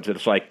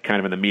it's like kind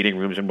of in the meeting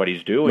rooms and what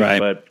he's doing,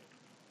 but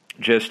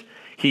just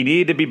he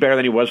needed to be better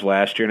than he was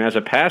last year, and as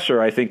a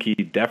passer, I think he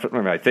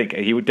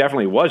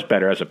definitely was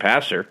better as a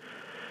passer.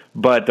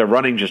 But the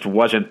running just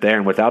wasn't there,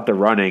 and without the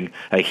running,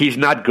 he's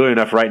not good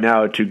enough right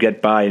now to get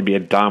by and be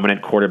a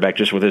dominant quarterback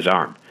just with his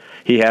arm.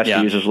 He has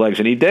to use his legs,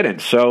 and he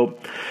didn't. So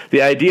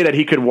the idea that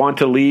he could want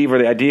to leave or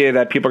the idea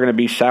that people are going to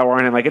be sour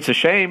on him, it's a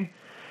shame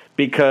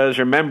because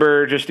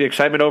remember just the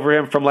excitement over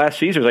him from last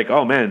season. It was like,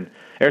 oh, man,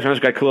 Arizona's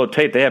got Khalil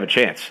Tate. They have a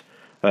chance.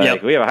 We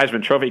have a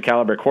Heisman Trophy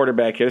caliber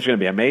quarterback here. This is going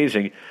to be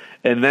amazing.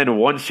 And then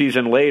one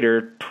season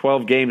later,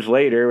 12 games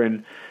later,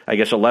 and I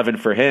guess 11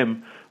 for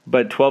him,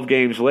 but 12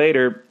 games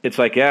later, it's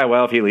like,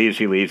 if he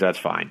leaves, that's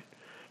fine.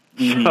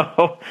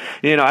 So,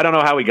 I don't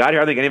know how we got here.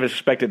 I don't think any of us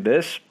expected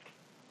this.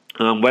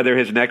 Whether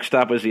his next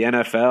stop was the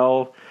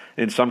NFL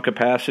in some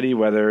capacity,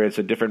 whether it's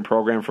a different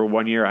program for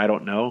 1 year, I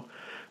don't know.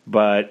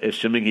 But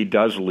assuming he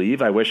does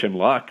leave, I wish him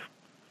luck.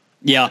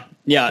 Yeah.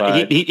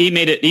 But, he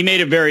made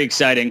it very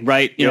exciting,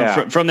 right?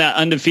 From that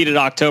undefeated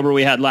October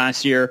we had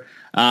last year,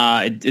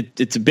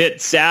 it's a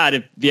bit sad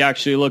if you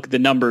actually look at the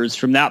numbers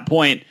from that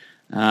point.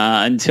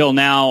 Until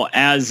now,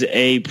 as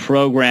a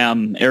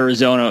program,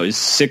 Arizona is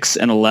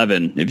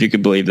 6-11, if you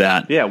could believe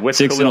that. Yeah, with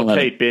Khalil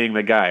Tate being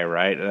the guy,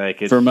 right?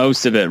 Like for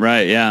most of it,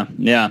 right? Yeah.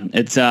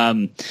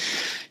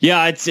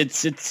 It's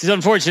it's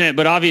unfortunate,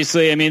 but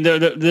obviously, I mean,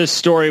 this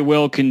story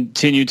will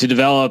continue to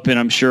develop, and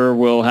I'm sure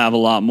we'll have a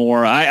lot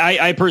more.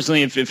 I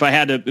personally, if I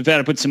had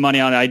to put some money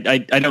on it,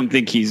 I don't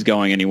think he's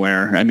going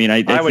anywhere. I mean,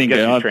 I would think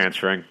guess he's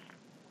transferring.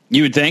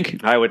 You would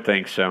think? I would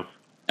think so.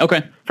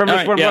 Okay. From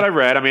what I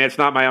read, I mean, it's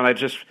not my own.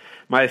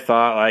 My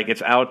thought, like,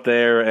 it's out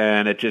there,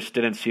 and it just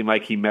didn't seem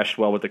like he meshed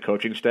well with the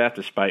coaching staff,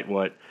 despite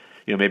what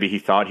maybe he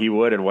thought he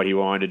would and what he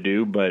wanted to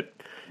do. But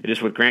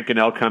just with Grant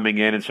Gunnell coming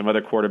in and some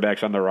other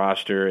quarterbacks on the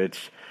roster,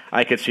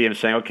 I could see him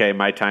saying, "Okay,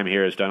 my time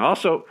here is done."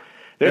 Also,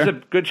 there's a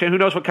good chance. Who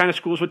knows what kind of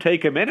schools would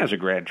take him in as a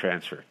grad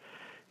transfer?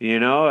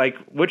 Like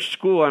which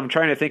school? I'm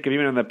trying to think of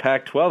even in the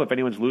Pac-12. If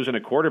anyone's losing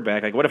a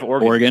quarterback, like what if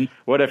Oregon?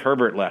 What if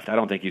Herbert left? I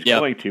don't think he's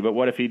going to, but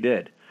what if he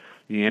did?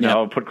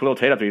 Put Khalil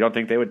Tate up there. You don't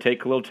think they would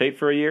take Khalil Tate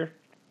for a year?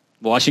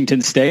 Washington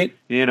State?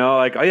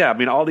 I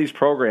mean, all these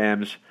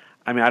programs,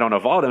 I mean, I don't know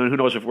if all of them, and who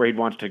knows where he'd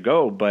want to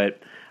go,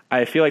 but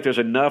I feel like there's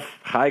enough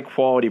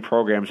high-quality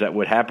programs that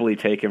would happily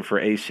take him for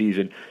a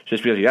season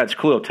just because, it's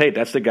Khalil Tate.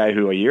 That's the guy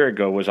who a year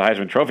ago was a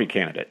Heisman Trophy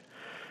candidate.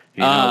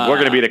 We're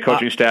going to be the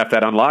coaching staff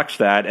that unlocks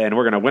that, and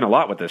we're going to win a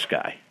lot with this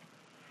guy.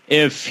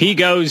 If he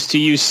goes to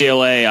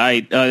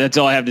UCLA, that's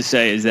all I have to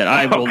say is that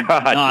I will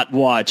not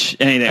watch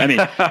anything. I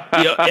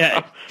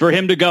mean, for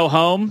him to go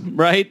home,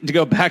 right, to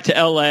go back to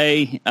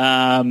LA,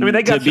 I mean,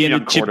 they got to be in the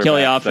Chip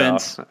Kelly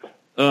offense.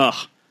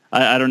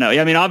 I don't know.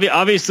 I mean,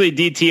 obviously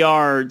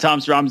DTR,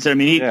 Thomas Robinson. I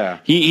mean,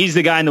 he's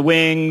the guy in the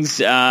wings.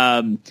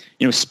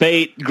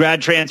 Spate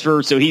grad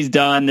transfer, so he's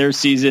done. Their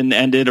season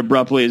ended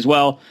abruptly as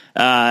well.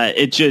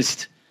 It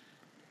just.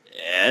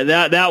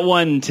 That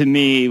one to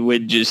me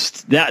would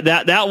just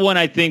that one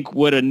I think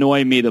would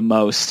annoy me the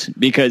most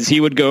because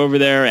he would go over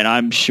there and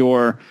I'm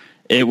sure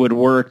it would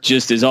work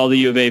just as all the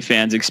U of A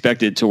fans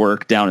expect it to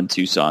work down in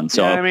Tucson.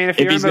 So I mean, if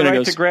you're in the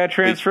right to grad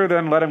transfer,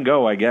 then let him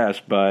go, I guess.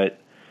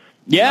 But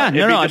it'd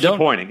be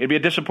disappointing. It'd be a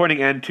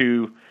disappointing end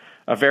to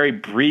a very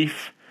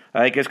brief.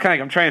 Like it's kind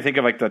of I'm trying to think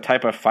of like the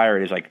type of fire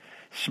it is, like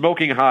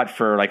smoking hot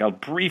for like a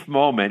brief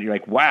moment. You're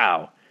like,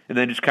 wow, and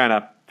then just kind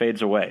of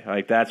fades away.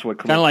 Like that's what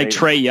kind of like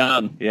Trey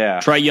Young.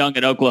 Yeah, Trey Young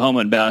at Oklahoma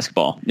in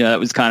basketball. Yeah, that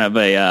was kind of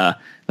a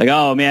like,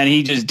 oh man,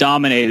 he just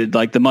dominated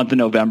like the month of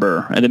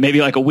November, and then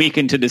maybe like a week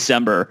into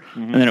December,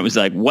 and then it was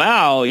like,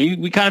 wow,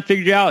 we kind of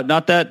figured you out,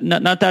 not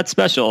that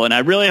special. And I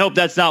really hope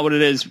that's not what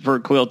it is for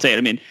Khalil Tate.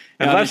 I mean,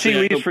 unless he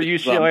leaves for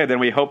UCLA, then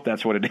we hope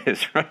that's what it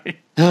is, right?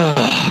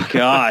 Oh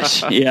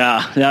gosh,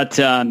 yeah. That.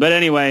 But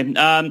anyway,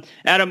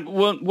 Adam,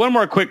 one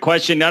more quick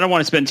question. I don't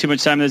want to spend too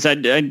much time on this. I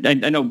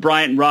know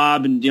Bryant and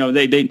Rob, and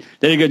they did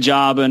a good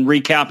job in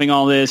recapping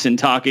all this and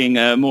talking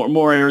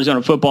more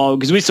Arizona football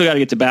because we still got to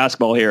get to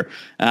basketball here.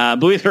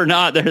 Believe it or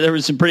not, there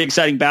was some pretty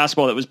exciting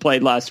basketball that was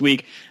played last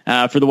week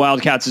for the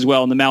Wildcats as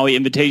well in the Maui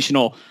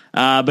Invitational.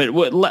 But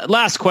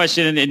last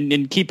question,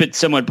 and keep it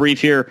somewhat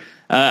brief here.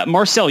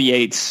 Marcel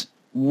Yates,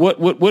 what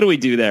do we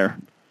do there?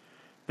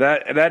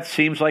 That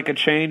seems like a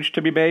change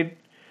to be made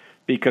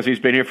because he's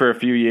been here for a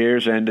few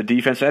years and the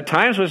defense at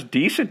times was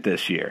decent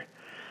this year.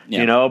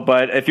 Yeah.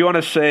 But if you want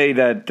to say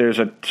that there's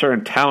a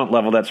certain talent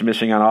level that's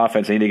missing on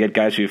offense, they need to get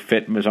guys who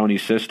fit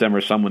Mazzoni's system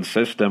or someone's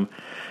system.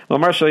 Well,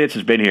 Marcel Yates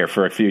has been here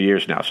for a few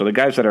years now, so the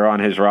guys that are on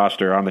his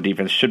roster on the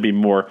defense should be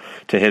more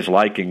to his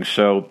liking.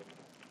 So,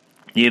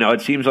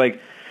 it seems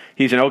like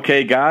he's an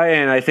okay guy,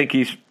 and I think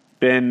he's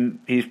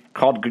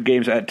called good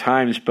games at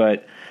times,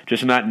 but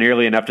just not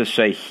nearly enough to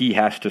say he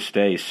has to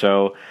stay.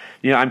 So,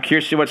 I'm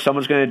curious to see what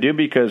someone's going to do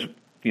because,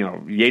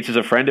 Yates is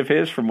a friend of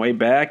his from way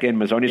back, and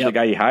Mazzoni's the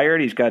guy he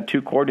hired. He's got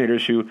two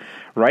coordinators who,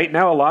 right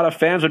now, a lot of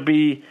fans would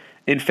be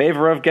in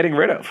favor of getting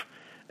rid of.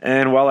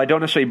 And while I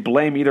don't necessarily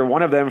blame either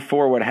one of them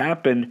for what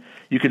happened,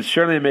 you can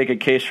certainly make a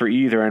case for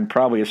either, and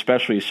probably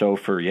especially so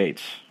for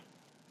Yates.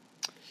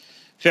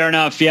 Fair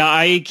enough. Yeah,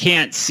 I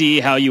can't see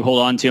how you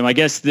hold on to him. I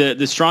guess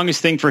the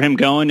strongest thing for him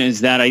going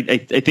is that I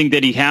think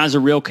that he has a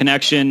real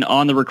connection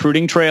on the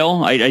recruiting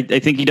trail. I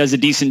think he does a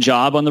decent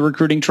job on the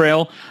recruiting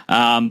trail,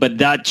 but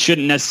that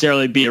shouldn't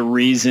necessarily be a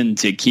reason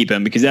to keep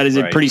him because that is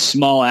a pretty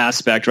small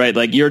aspect, right?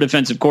 Like you're a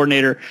defensive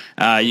coordinator,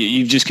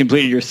 you've just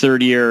completed your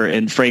third year,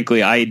 and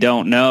frankly, I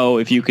don't know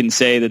if you can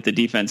say that the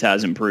defense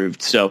has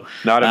improved. So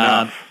not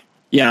enough.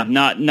 Yeah,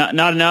 not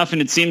enough,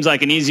 and it seems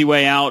like an easy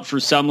way out for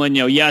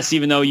Sumlin. Yes,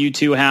 even though you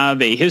two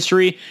have a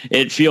history,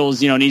 it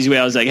feels an easy way.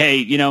 I was like,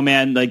 hey,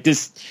 man, like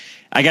this,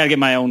 I got to get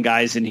my own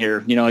guys in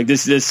here. Like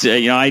this,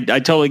 I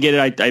totally get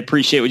it. I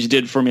appreciate what you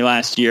did for me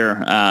last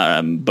year,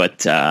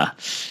 but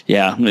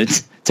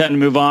it's time to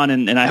move on,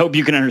 and I hope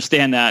you can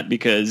understand that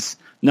because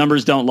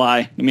numbers don't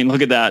lie. I mean,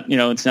 look at that.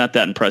 It's not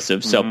that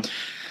impressive. So.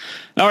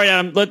 All right,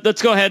 Adam.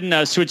 Let's go ahead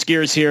and switch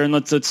gears here, and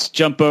let's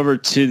jump over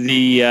to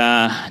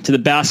the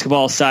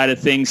basketball side of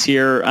things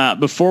here.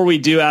 Before we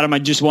do, Adam, I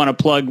just want to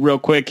plug real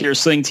quick here.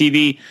 Sling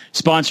TV,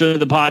 sponsor of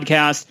the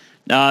podcast.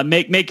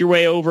 Make your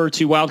way over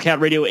to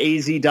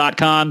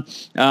wildcatradioaz.com,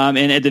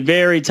 and at the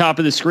very top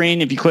of the screen,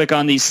 if you click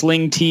on the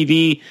Sling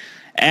TV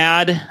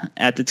ad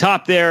at the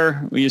top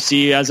there. You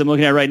see, as I'm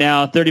looking at right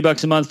now,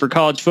 $30 a month for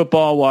college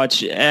football.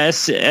 Watch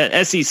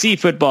SEC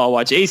football.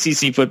 Watch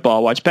ACC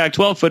football. Watch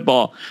Pac-12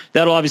 football.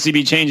 That'll obviously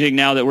be changing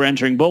now that we're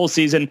entering bowl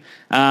season.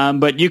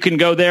 But you can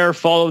go there,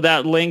 follow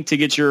that link to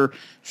get your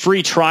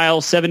free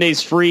trial, 7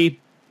 days free.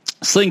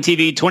 Sling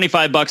TV,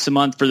 $25 a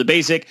month for the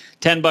basic,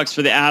 $10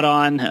 for the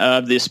add-on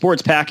of the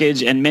sports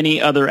package, and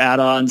many other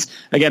add-ons.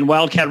 Again,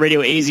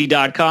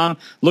 wildcatradioaz.com.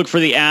 Look for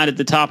the ad at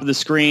the top of the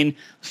screen.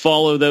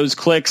 Follow those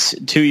clicks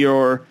to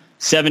your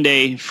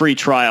 7-day free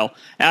trial.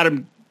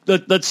 Adam,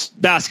 let's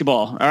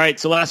basketball. All right.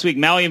 So last week,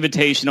 Maui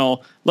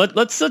Invitational.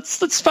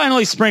 Let's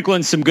finally sprinkle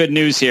in some good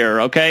news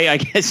here. Okay. I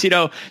guess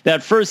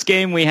that first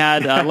game we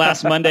had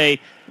last Monday,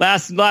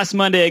 last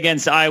Monday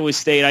against Iowa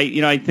State.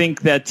 I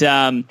think that.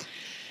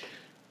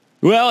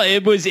 Well,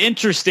 it was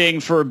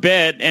interesting for a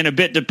bit and a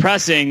bit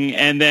depressing,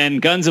 and then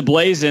guns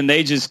a-blazing,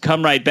 they just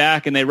come right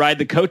back and they ride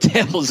the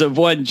coattails of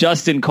one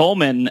Justin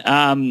Coleman.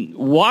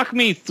 Walk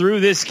me through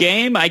this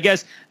game. I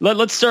guess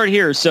let's start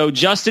here. So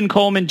Justin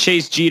Coleman,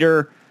 Chase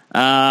Jeter,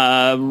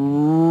 Ryan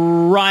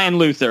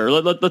Luther.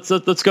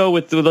 Let's go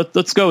with the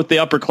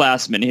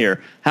upperclassmen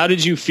here. How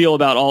did you feel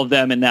about all of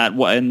them in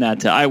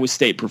that Iowa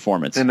State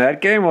performance? In that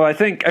game, well, it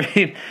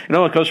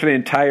goes for the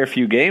entire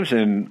few games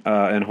in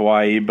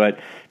Hawaii, but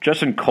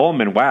Justin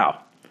Coleman,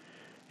 wow.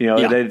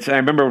 I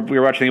remember we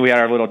were watching, we had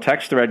our little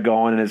text thread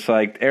going, and it's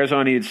like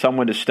Arizona needs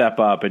someone to step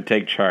up and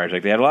take charge.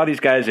 Like, they had a lot of these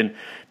guys, and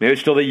maybe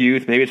it's still the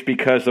youth, maybe it's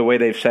because the way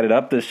they've set it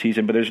up this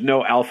season, but there's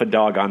no alpha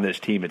dog on this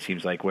team, it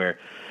seems like, where,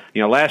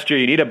 last year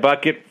you need a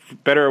bucket,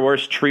 better or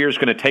worse, Trier's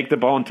going to take the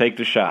ball and take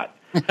the shot.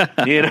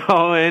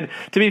 And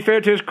to be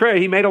fair to his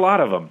credit, he made a lot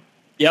of them.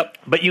 Yep.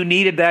 But you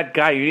needed that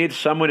guy. You needed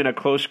someone in a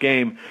close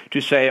game to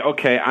say,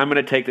 okay, I'm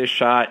going to take this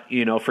shot,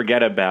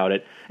 forget about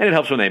it. And it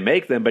helps when they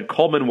make them, but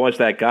Coleman was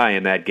that guy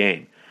in that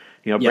game.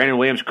 Brandon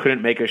Williams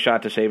couldn't make a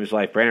shot to save his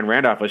life. Brandon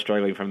Randolph was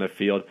struggling from the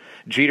field.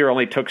 Jeter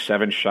only took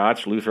 7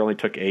 shots. Luther only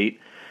took 8.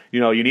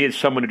 You needed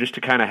someone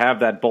to kind of have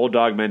that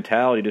bulldog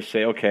mentality to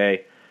say,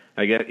 okay,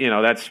 I get,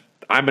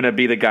 I'm going to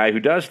be the guy who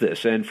does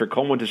this. And for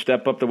Coleman to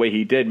step up the way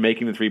he did,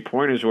 making the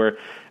 3-pointers, where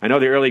I know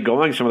the early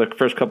going, some of the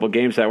first couple of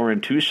games that were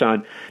in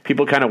Tucson,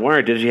 people kind of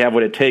wondered, does he have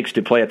what it takes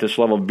to play at this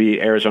level,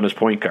 be Arizona's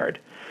point guard?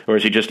 Or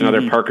is he just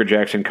another Parker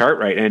Jackson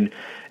Cartwright? And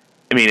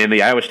in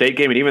the Iowa State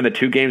game and even the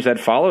 2 games that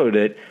followed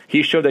it,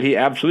 he showed that he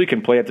absolutely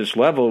can play at this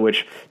level,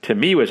 which to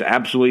me was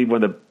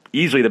absolutely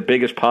easily the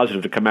biggest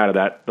positive to come out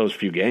of those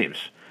few games.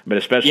 But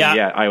especially,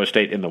 Iowa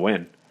State in the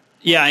win.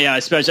 Yeah,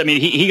 especially.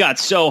 He got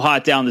so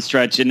hot down the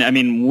stretch,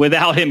 and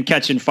without him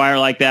catching fire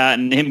like that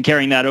and him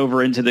carrying that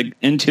over into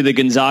the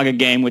Gonzaga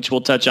game, which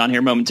we'll touch on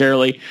here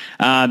momentarily,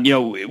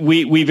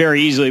 we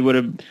very easily would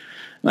have.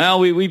 Well,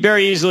 we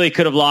very easily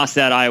could have lost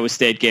that Iowa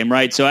State game,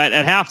 right? So at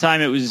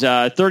halftime, it was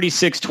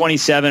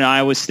 36-27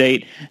 Iowa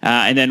State,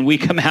 and then we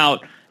come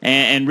out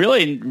and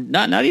really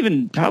not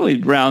even probably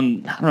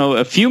around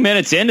a few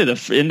minutes into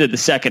the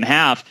second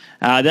half.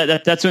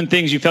 That's when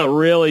things you felt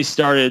really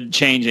started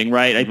changing,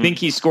 right? I think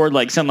he scored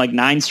something like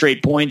 9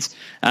 straight points.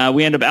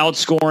 We end up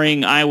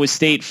outscoring Iowa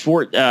State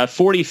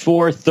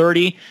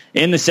 44-30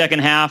 in the second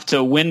half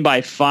to win by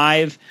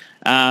 5.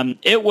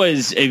 It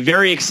was a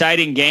very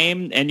exciting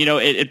game, and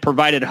it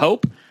provided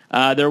hope.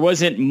 There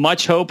wasn't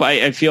much hope,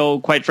 I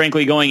feel, quite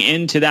frankly, going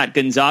into that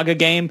Gonzaga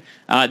game.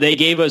 They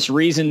gave us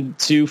reason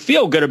to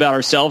feel good about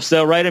ourselves,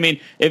 though, right?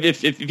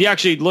 If you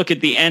actually look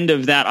at the end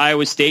of that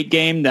Iowa State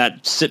game,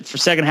 that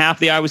second half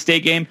of the Iowa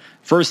State game,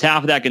 first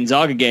half of that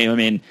Gonzaga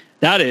game,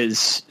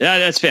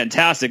 that's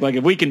fantastic.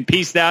 If we can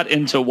piece that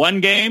into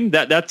one game,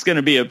 that's going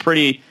to be a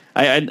pretty.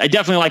 I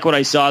definitely like what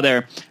I saw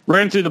there.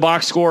 Running through the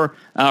box score,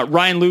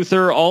 Ryan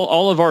Luther,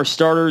 all of our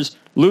starters,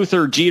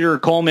 Luther, Jeter,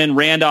 Coleman,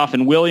 Randolph,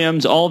 and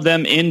Williams, all of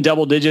them in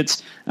double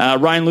digits.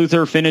 Ryan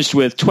Luther finished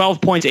with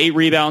 12 points, 8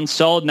 rebounds,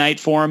 solid night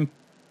for him.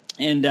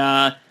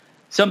 And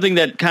something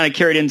that kind of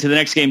carried into the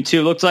next game,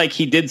 too. Looked like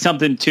he did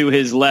something to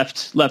his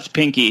left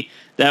pinky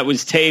that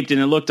was taped,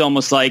 and it looked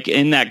almost like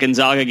in that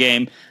Gonzaga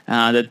game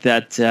that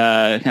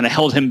kind of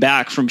held him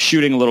back from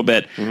shooting a little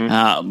bit.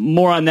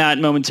 More on that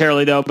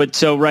momentarily, though. But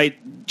so, right,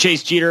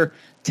 Chase Jeter,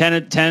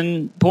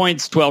 10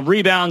 points, 12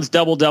 rebounds,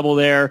 double-double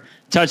there.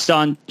 Touched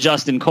on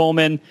Justin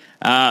Coleman.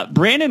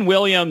 Brandon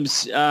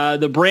Williams,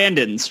 the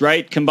Brandons,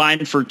 right,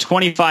 combined for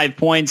 25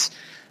 points,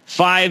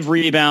 5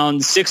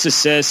 rebounds, 6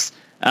 assists,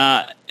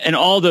 and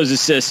all those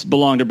assists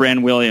belong to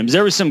Brandon Williams.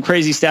 There was some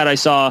crazy stat I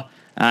saw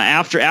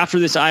after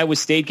this Iowa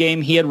State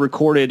game. He had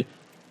recorded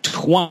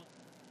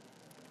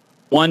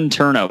 21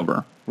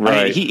 turnover.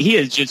 Right. He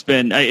has just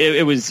been.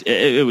 It was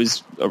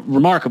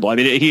remarkable.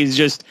 He's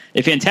just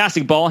a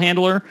fantastic ball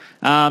handler.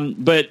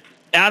 But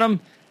Adam,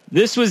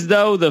 this was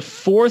though the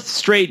 4th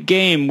straight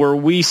game where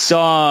we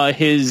saw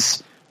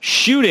his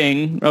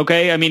shooting.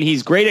 Okay,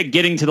 he's great at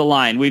getting to the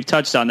line. We've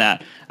touched on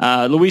that.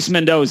 Luis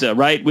Mendoza,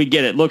 right? We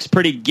get it. Looks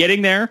pretty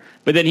getting there,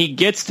 but then he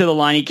gets to the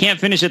line. He can't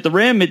finish at the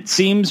rim. It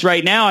seems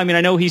right now. I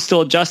know he's still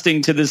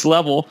adjusting to this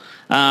level.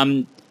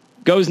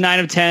 Goes 9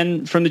 of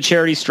 10 from the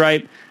charity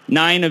stripe.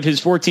 9 of his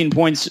 14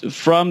 points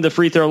from the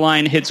free throw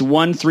line, hits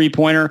 1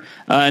 3-pointer,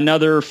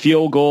 another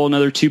field goal,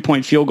 another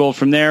 2-point field goal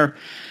from there.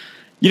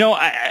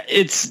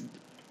 It's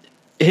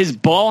his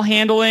ball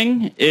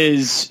handling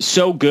is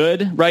so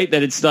good, right,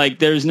 that it's like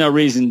there's no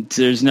reason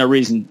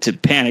to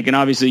panic. And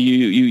obviously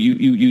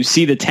you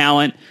see the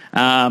talent.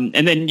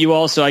 And then you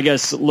also, I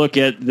guess, look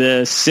at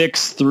the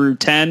 6 through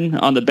 10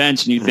 on the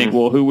bench and you think,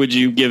 well, who would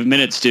you give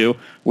minutes to?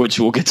 Which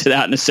we'll get to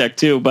that in a sec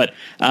too. But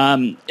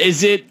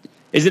is it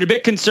a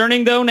bit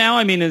concerning though now?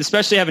 I mean,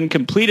 especially having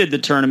completed the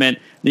tournament,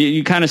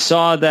 you kind of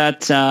saw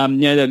that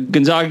the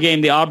Gonzaga game,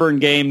 the Auburn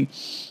game,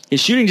 his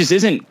shooting just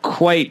isn't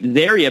quite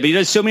there yet, but he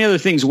does so many other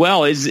things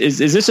well. Is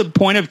this a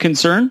point of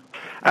concern?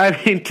 I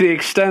mean, to the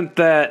extent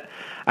that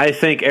I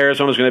think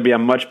Arizona's going to be a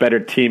much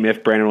better team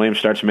if Brandon Williams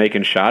starts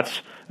making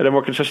shots at a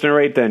more consistent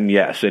rate, then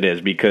yes, it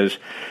is. Because,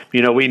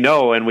 we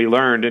know and we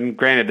learned, and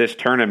granted this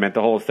tournament,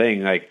 the whole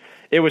thing, like,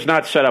 it was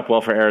not set up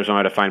well for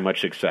Arizona to find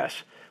much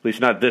success. At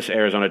least not this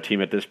Arizona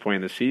team at this point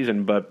in the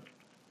season, but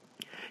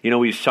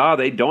we saw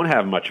they don't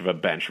have much of a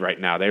bench right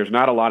now. There's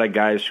not a lot of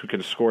guys who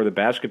can score the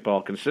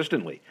basketball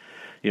consistently.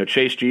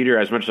 Chase Jeter,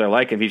 as much as I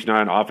like him, he's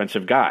not an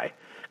offensive guy.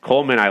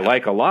 Coleman, I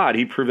like a lot.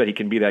 He proved that he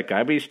can be that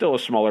guy, but he's still a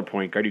smaller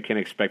point guard. You can't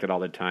expect it all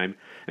the time.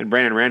 And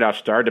Brandon Randolph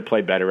started to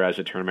play better as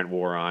the tournament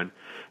wore on.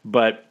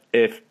 But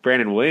if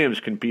Brandon Williams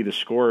can be the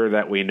scorer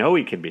that we know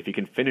he can be, if he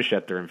can finish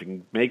at there, if he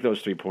can make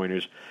those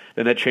 3-pointers,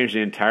 then that changes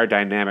the entire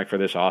dynamic for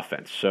this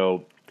offense.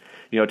 So,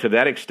 to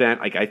that extent,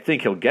 I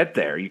think he'll get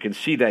there. You can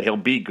see that he'll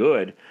be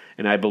good,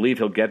 and I believe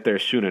he'll get there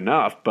soon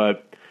enough.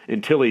 But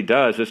until he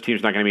does, this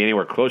team's not going to be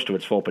anywhere close to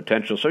its full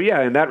potential. So,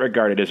 yeah, in that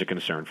regard, it is a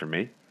concern for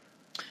me.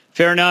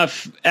 Fair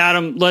enough.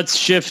 Adam, let's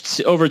shift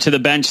over to the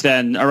bench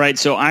then. All right,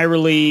 so Ira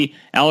Lee,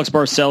 Alex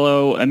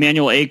Barcelo,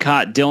 Emmanuel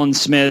Acott, Dylan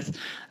Smith,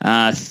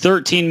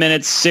 13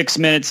 minutes, 6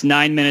 minutes,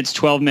 9 minutes,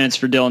 12 minutes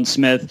for Dylan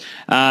Smith.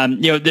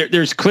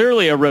 There's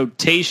clearly a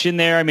rotation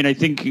there. I mean, I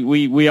think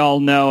we all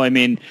know,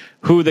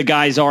 who the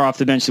guys are off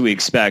the bench that we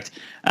expect.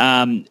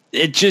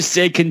 It's just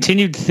a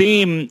continued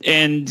theme,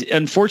 and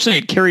unfortunately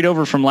it carried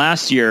over from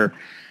last year.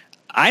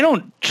 I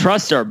don't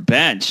trust our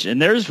bench,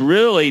 and there's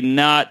really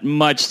not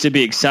much to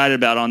be excited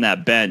about on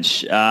that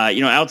bench.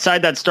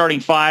 Outside that starting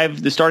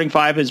five, the starting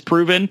five has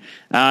proven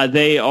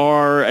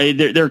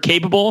they're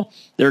capable.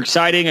 They're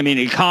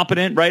exciting.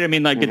 Competent, right?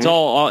 It's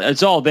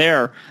all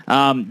there.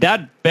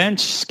 That bench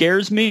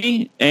scares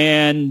me,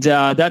 and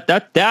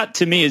that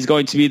to me is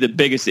going to be the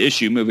biggest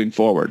issue moving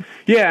forward.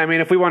 Yeah,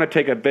 if we want to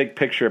take a big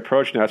picture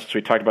approach now, since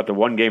we talked about the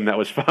one game that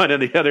was fun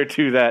and the other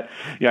two that,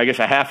 I guess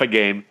a half a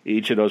game,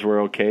 each of those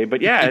were okay.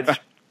 But yeah, it's.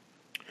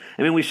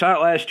 We saw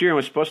it last year, and it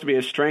was supposed to be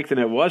a strength, and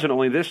it wasn't.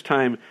 Only this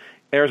time,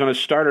 Arizona's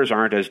starters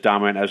aren't as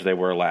dominant as they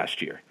were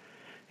last year.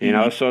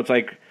 So it's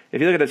like,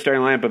 if you look at the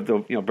starting lineup of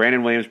the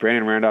Brandon Williams,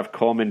 Brandon Randolph,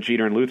 Coleman,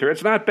 Jeter, and Luther,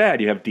 it's not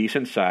bad. You have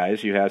decent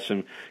size, you have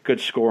some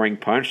good scoring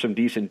punch, some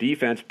decent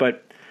defense,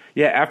 but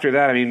yeah, after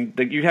that,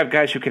 you have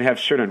guys who can have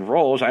certain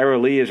roles. Ira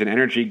Lee is an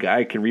energy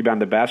guy, can rebound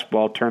the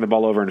basketball, turn the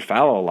ball over, and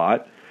foul a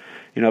lot.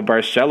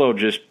 Barcelo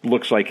just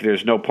looks like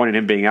there's no point in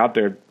him being out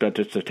there but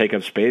just to take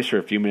up space for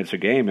a few minutes a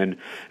game, and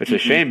it's a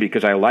shame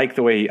because I like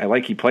the way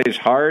he plays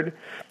hard.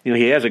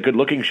 He has a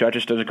good-looking shot,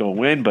 just doesn't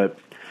go in. But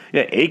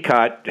yeah,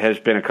 Acott has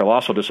been a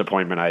colossal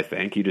disappointment. I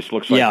think he just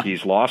looks like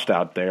he's lost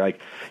out there.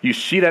 Like you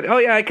see that. Oh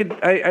yeah,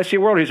 I see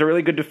a world. He's a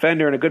really good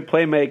defender and a good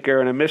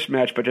playmaker and a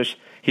mismatch, but just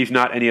he's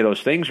not any of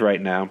those things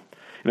right now.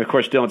 And of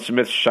course, Dylan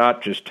Smith's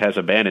shot just has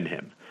abandoned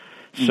him.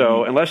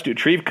 So unless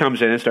Dutrieve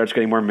comes in and starts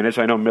getting more minutes,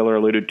 I know Miller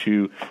alluded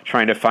to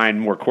trying to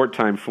find more court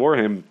time for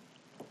him.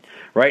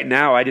 Right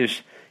now,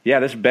 this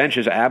bench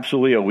is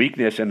absolutely a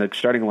weakness, and the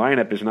starting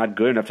lineup is not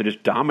good enough to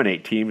just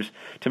dominate teams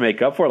to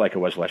make up for it like it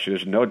was last year.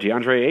 There's no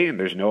DeAndre Ayton.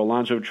 There's no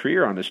Alonzo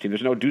Trier on this team.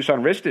 There's no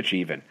Dusan Ristic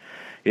even.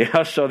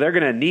 So they're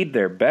going to need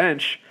their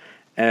bench,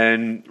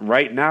 and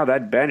right now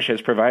that bench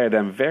has provided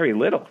them very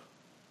little.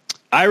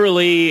 Ira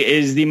Lee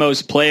is the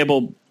most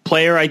playable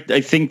player I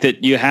think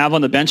that you have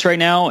on the bench right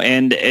now,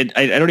 and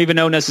I don't even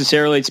know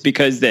necessarily it's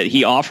because that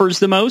he offers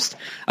the most.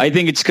 I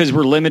think it's because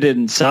we're limited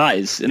in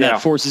size, and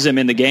that forces him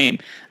in the game.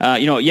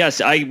 Yes,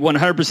 I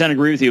 100%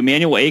 agree with you.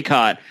 Emmanuel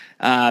Acott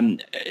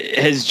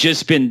has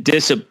just been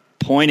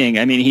disappointing.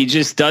 He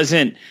just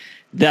doesn't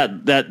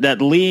that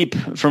leap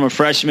from a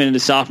freshman into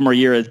sophomore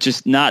year is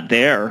just not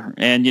there.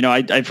 And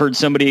I've heard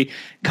somebody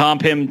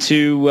comp him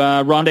to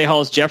Rondae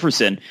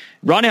Hollis-Jefferson.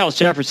 Rondae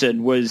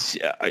Hollis-Jefferson was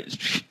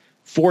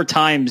 4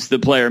 times the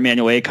player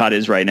Emmanuel Acott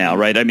is right now,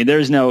 right?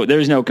 There's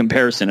no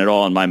comparison at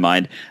all in my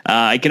mind.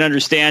 I can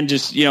understand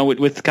just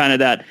with kind of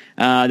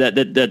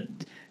that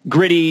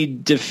gritty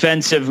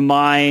defensive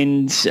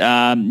mind.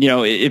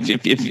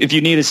 If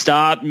you need a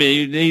stop,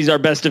 he's our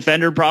best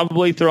defender.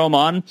 Probably throw him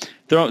on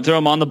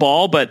the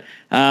ball, but.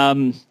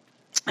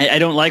 I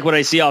don't like what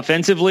I see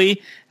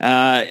offensively.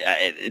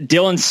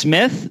 Dylan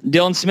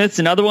Smith's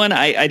another one.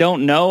 I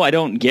don't know. I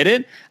don't get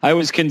it. I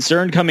was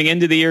concerned coming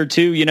into the year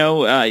too.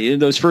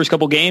 Those first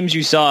couple games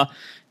you saw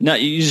No,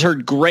 you just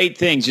heard great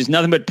things. Just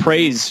nothing but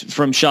praise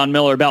from Sean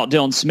Miller about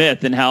Dylan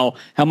Smith and how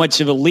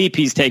much of a leap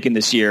he's taken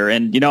this year.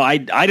 And,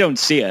 I don't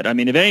see it. I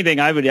mean, if anything,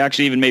 I would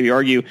actually even maybe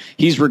argue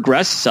he's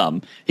regressed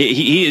some.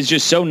 He is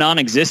just so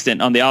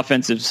non-existent on the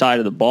offensive side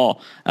of the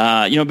ball.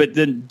 But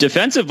then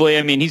defensively,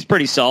 I mean, he's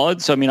pretty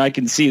solid. So, I mean, I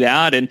can see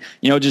that. And,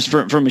 just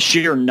from a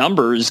sheer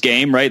numbers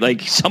game, right?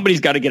 Like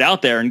somebody's got to get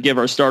out there and give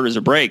our starters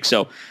a break.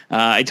 So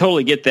I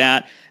totally get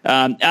that.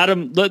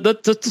 Adam,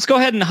 let's go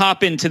ahead and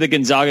hop into the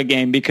Gonzaga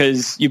game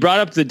because you brought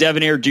up the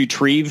Devonaire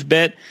Dutrieve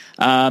bit.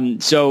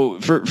 So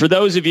for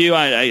those of you,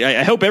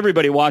 I hope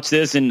everybody watched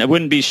this, and I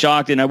wouldn't be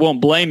shocked, and I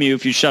won't blame you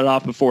if you shut it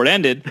off before it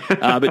ended.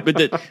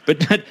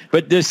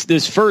 But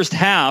this first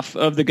half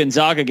of the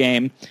Gonzaga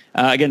game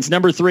against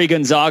number 3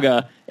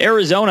 Gonzaga,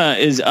 Arizona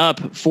is up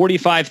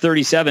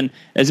 45-37.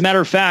 As a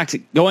matter of fact,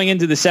 going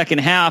into the second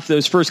half,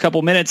 those first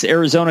couple minutes,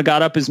 Arizona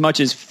got up as much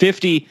as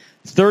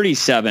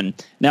 50-37.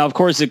 Now, of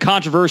course, a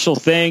controversial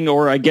thing,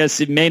 or I guess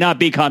it may not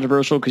be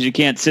controversial because you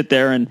can't sit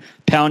there and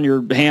pound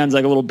your hands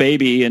like a little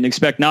baby and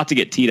expect not to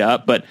get teed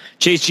up. But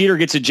Chase Jeter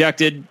gets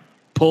ejected,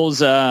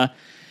 picks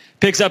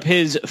up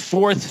his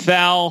 4th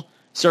foul,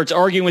 starts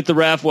arguing with the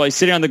ref while he's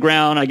sitting on the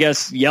ground, I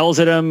guess yells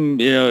at him,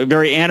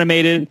 very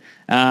animated,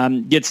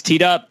 gets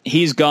teed up.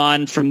 He's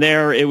gone. From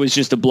there, it was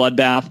just a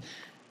bloodbath.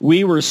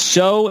 We were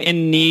so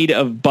in need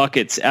of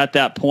buckets at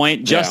that point.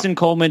 Yeah. Justin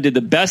Coleman did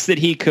the best that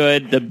he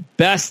could, the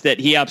best that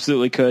he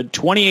absolutely could.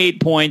 28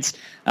 points.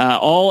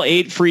 All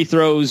 8 free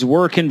throws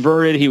were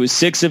converted. He was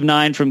 6 of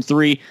 9 from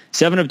 3,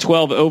 7 of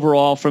 12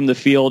 overall from the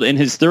field. In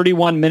his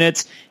 31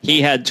 minutes,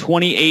 he had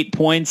 28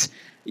 points.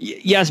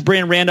 Yes,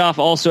 Brandon Randolph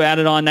also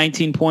added on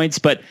 19 points,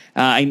 but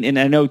I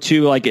know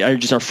too, like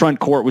just our front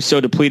court was so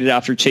depleted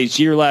after Chase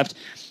Jeter left.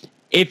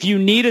 If you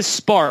need a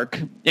spark,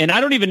 and I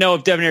don't even know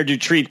if Devonaire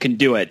Dutrieve can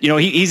do it.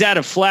 He's had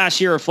a flash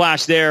here, a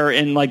flash there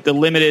in like the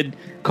limited,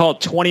 call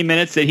it 20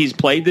 minutes that he's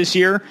played this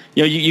year.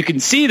 You can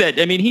see that.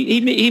 I mean,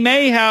 he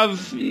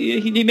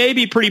may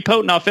be pretty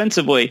potent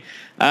offensively.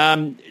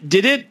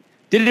 Did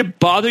it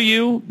bother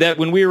you that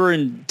when we were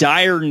in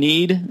dire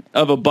need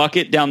of a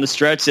bucket down the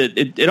stretch, that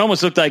it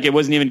almost looked like it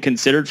wasn't even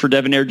considered for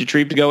Devonaire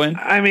Dutrieve to go in?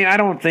 I mean, I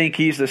don't think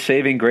he's the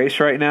saving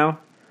grace right now.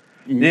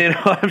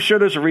 I'm sure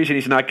there's a reason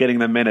he's not getting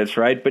the minutes,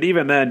 right? But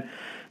even then,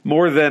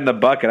 more than the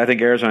bucket, I think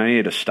Arizona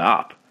needed to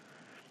stop.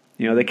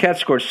 The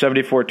Cats scored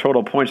 74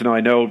 total points. Now,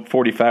 I know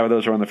 45 of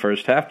those were in the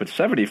first half, but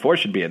 74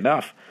 should be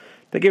enough.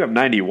 They gave up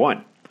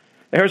 91.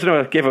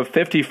 Arizona gave up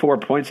 54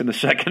 points in the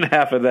second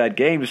half of that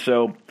game.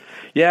 So,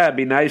 yeah, it'd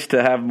be nice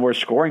to have more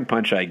scoring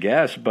punch, I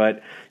guess.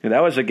 But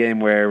that was a game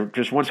where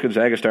just once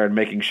Gonzaga started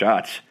making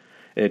shots,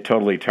 it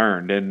totally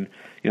turned. And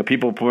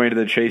people pointed to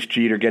the Chase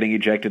Jeter getting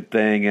ejected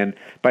thing, and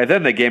by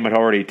then the game had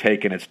already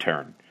taken its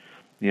turn.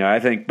 I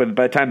think, but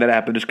by the time that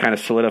happened, it just kind of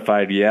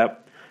solidified,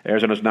 yep,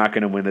 Arizona's not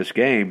going to win this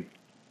game.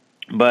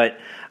 But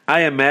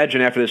I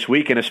imagine after this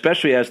weekend,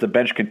 especially as the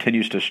bench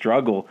continues to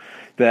struggle,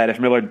 that if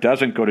Miller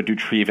doesn't go to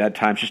Dutrieve at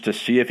times just to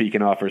see if he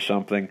can offer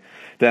something,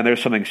 then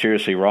there's something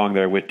seriously wrong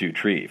there with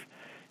Dutrieve.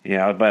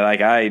 But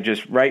like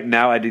right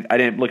now, I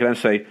didn't look at him and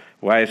say,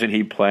 why isn't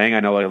he playing? I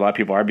know a lot of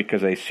people are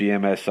because they see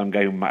him as some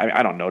guy who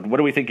I don't know. What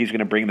do we think he's going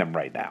to bring them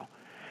right now?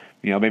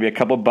 Maybe a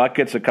couple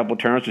buckets, a couple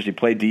turnovers. Does he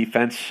play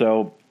defense?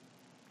 So,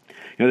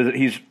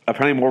 he's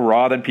apparently more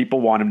raw than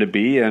people want him to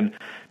be. And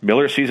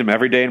Miller sees him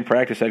every day in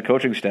practice, head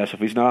coaching staff. So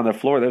if he's not on the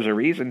floor, there's a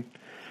reason.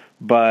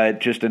 But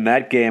just in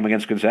that game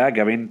against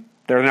Gonzaga, I mean,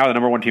 they're now the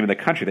number 1 team in the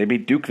country. They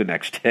beat Duke the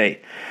next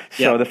day.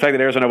 So the fact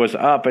that Arizona was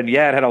up, and it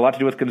had a lot to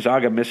do with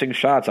Gonzaga missing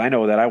shots. I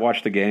know that. I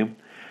watched the game.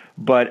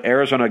 But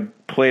Arizona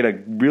played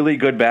a really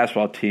good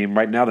basketball team,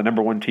 right now the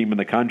number 1 team in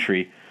the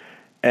country,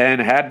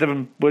 and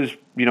was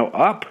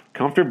up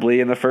comfortably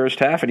in the first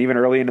half and even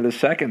early into the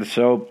second.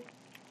 So,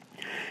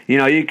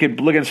 you could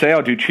look and say,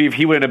 Dutrieve,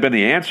 he wouldn't have been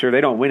the answer.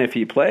 They don't win if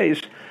he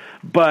plays.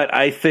 But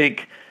I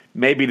think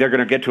maybe they're going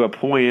to get to a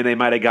point, and they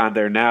might have gotten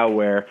there now,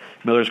 where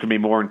Miller's going to be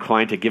more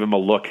inclined to give him a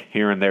look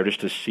here and there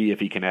just to see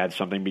if he can add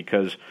something.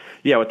 Because,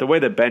 with the way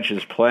the bench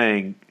is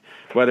playing,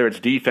 whether it's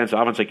defense,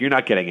 offense, you're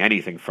not getting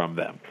anything from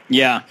them.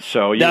 Yeah.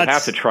 So you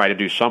have to try to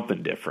do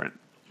something different.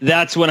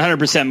 That's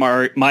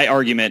 100% my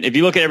argument. If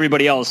you look at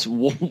everybody else,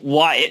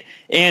 why?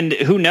 And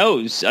who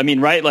knows? I mean,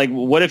 right? Like,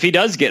 what if he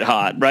does get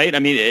hot, right? I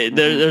mean,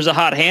 there's a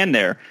hot hand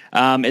there.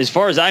 As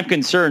far as I'm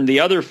concerned, the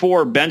other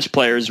 4 bench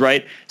players,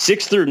 right,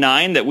 6 through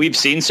 9 that we've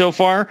seen so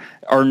far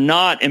are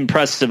not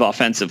impressive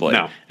offensively.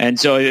 No. And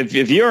so if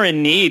you're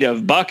in need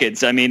of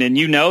buckets, I mean, and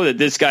you know that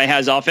this guy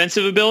has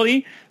offensive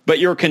ability, but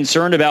you're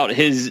concerned about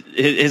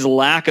his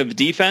lack of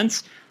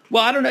defense,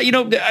 well, I don't know.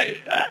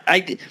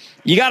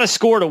 You got to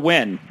score to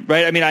win,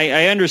 right? I mean,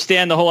 I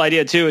understand the whole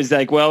idea too. Is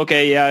like, well,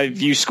 okay, yeah, if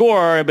you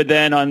score, but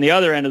then on the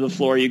other end of the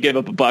floor you give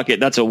up a bucket,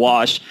 that's a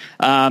wash.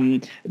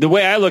 The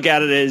way I look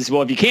at it is,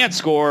 well, if you can't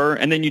score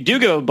and then you do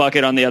give a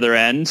bucket on the other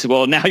end,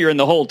 well, now you're in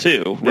the hole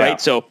too, right? Yeah.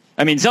 So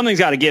I mean, something's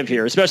got to give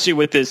here, especially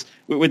with this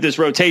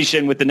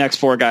rotation with the next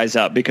 4 guys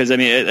up. Because I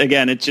mean,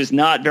 again, it's just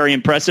not very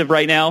impressive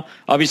right now.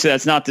 Obviously,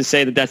 that's not to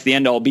say that that's the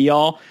end all be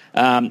all.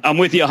 I'm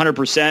with you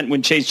 100%.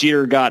 When Chase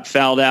Jeter got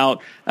fouled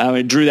out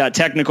and drew that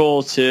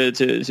technical to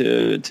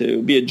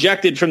be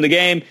ejected from the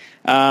game,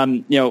 that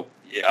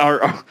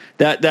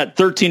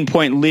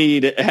 13-point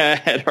lead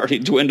had already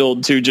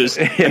dwindled to just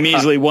a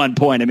measly 1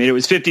 point. I mean, it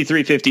was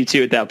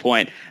 53-52 at that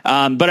point.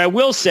 But I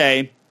will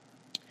say,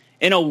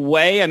 in a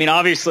way, I mean,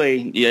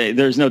 obviously,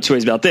 there's no two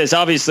ways about this.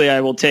 Obviously,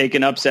 I will take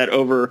an upset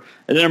over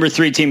the number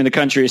 3 team in the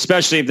country,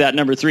 especially if that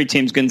number 3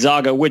 team's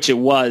Gonzaga, which it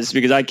was,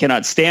 because I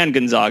cannot stand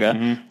Gonzaga.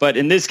 Mm-hmm. But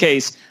in this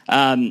case,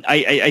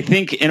 I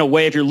think, in a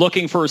way, if you're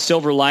looking for a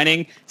silver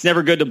lining, it's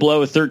never good to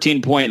blow a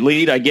 13-point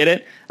lead. I get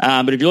it.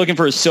 But if you're looking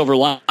for a silver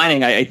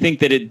lining, I think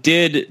that it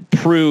did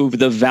prove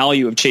the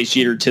value of Chase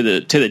Jeter to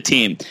the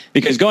team.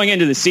 Because going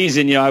into the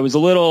season, I was a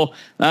little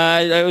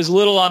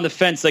on the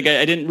fence. Like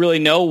I didn't really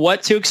know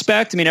what to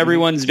expect. I mean,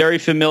 everyone's very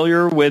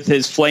familiar with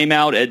his flame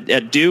out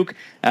at Duke.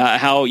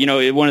 How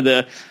one of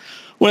the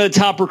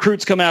top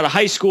recruits coming out of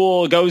high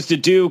school goes to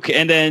Duke,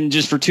 and then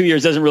just for 2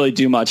 years doesn't really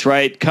do much.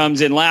 Right?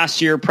 Comes in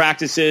last year,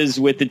 practices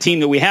with the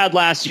team that we had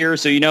last year.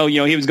 So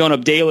he was going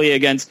up daily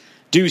against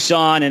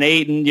Dusan and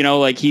Ayton,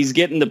 like he's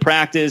getting the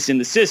practice in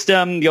the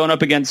system, going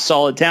up against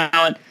solid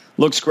talent.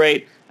 Looks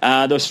great.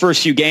 Those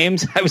first few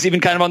games, I was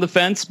even kind of on the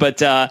fence.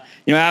 But,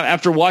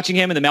 after watching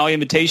him in the Maui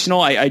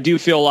Invitational, I do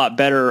feel a lot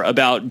better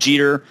about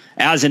Jeter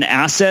as an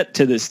asset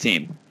to this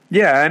team.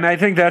 Yeah, and I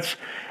think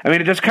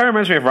it just kind of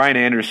reminds me of Ryan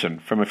Anderson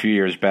from a few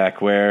years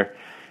back, where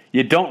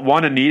you don't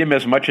want to need him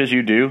as much as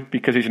you do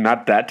because he's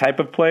not that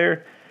type of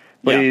player.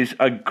 But he's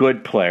a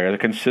good player, a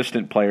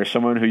consistent player,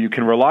 someone who you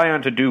can rely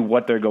on to do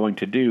what they're going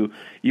to do,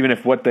 even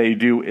if what they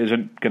do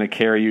isn't going to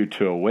carry you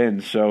to a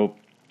win. So,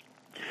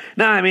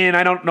 I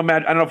don't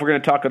know if we're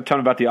going to talk a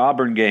ton about the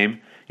Auburn game,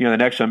 the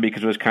next one,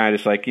 because it was kind of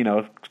just like,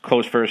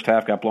 close first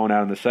half, got blown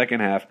out in the second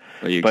half.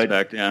 What you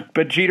expect, yeah.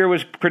 But Jeter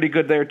was pretty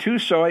good there too.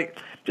 So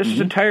this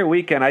entire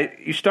weekend,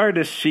 you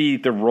started to see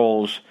the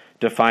roles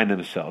define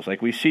themselves. Like,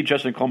 we see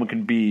Justin Coleman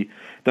can be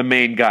the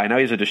main guy. Now,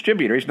 he's a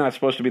distributor. He's not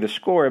supposed to be the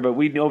scorer, but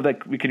we know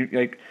that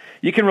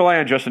you can rely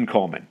on Justin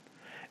Coleman.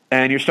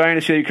 And you're starting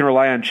to see that you can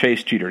rely on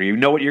Chase Jeter. You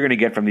know what you're going to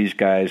get from these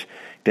guys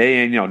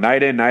day in,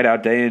 night in, night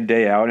out, day in,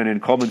 day out. And in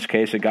Coleman's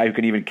case, a guy who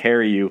can even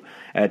carry you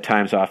at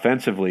times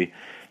offensively.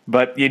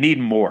 But you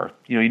need more.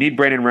 You need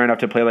Brandon Randolph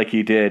to play like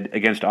he did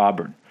against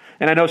Auburn.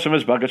 And I know some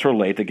of his buckets were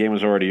late. The game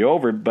was already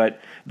over.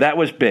 But that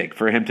was big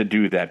for him to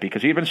do that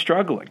because he'd been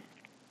struggling.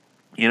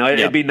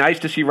 It'd be nice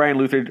to see Ryan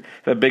Luther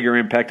have a bigger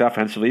impact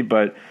offensively,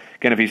 but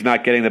again, if he's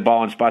not getting the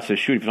ball in spots to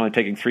shoot, if he's only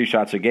taking 3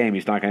 shots a game,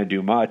 he's not going to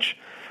do much.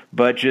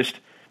 But just,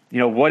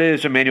 what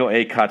is Emmanuel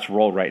Acott's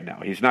role right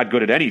now? He's not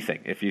good at anything.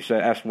 If you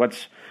ask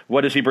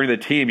what does he bring to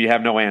the team, you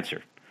have no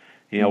answer.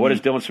 What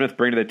does Dylan Smith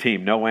bring to the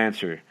team? No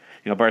answer.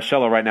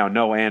 Barcelo right now,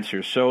 no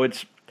answer. So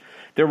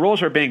their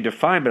roles are being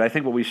defined, but I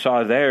think what we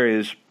saw there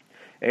is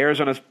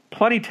Arizona's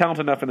plenty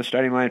talented enough in the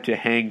starting lineup to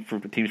hang for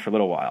teams for a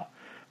little while.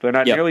 They're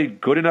not nearly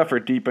good enough or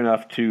deep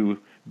enough to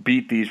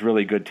beat these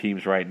really good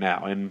teams right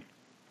now. And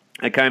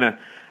I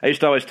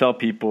used to always tell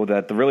people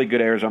that the really good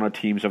Arizona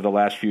teams of the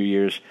last few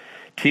years,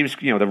 teams,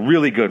 the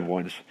really good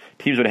ones,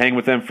 teams would hang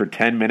with them for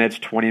 10 minutes,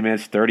 20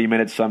 minutes, 30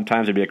 minutes.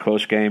 Sometimes it'd be a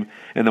close game,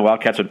 and the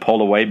Wildcats would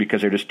pull away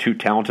because they're just too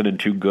talented and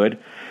too good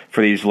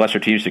for these lesser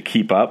teams to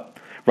keep up.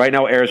 Right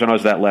now, Arizona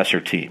is that lesser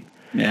team.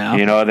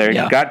 Yeah.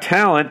 They've got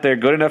talent. They're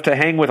good enough to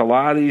hang with a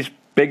lot of these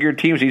bigger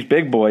teams, these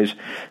big boys,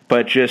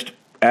 but just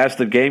as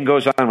the game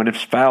goes on, when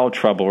it's foul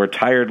trouble or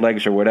tired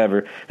legs or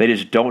whatever, they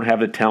just don't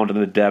have the talent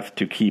and the depth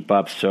to keep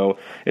up. So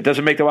it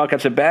doesn't make the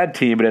Wildcats a bad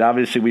team, but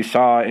obviously we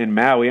saw in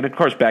Maui, and of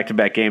course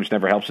back-to-back games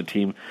never helps a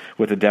team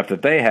with the depth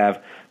that they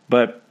have,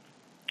 but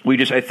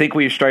I think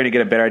we're starting to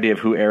get a better idea of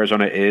who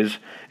Arizona is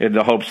in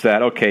the hopes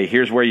that, okay,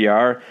 here's where you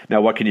are, now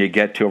what can you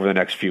get to over the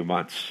next few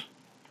months?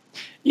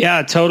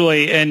 Yeah,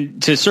 totally.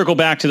 And to circle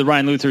back to the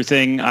Ryan Luther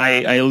thing,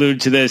 I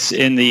alluded to this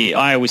in the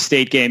Iowa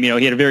State game. He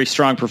had a very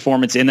strong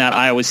performance in that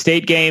Iowa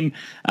State game.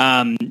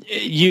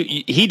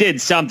 He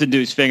did something to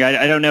his finger.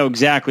 I don't know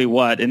exactly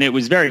what. And it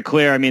was very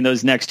clear.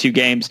 Those next 2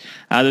 games,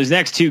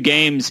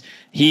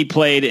 he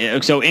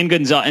played. So in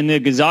the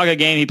Gonzaga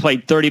game, he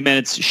played 30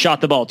 minutes,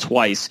 shot the ball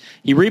twice.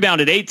 He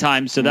rebounded 8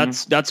 times, so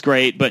that's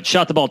great. But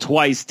shot the ball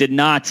twice, did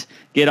not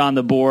get on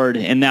the board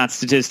in that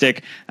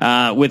statistic.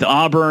 With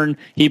Auburn,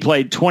 he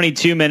played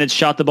 22 minutes,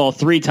 shot the ball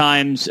 3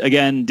 times.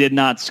 Again, did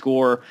not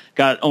score.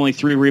 Got only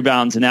 3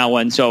 rebounds in that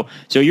one. So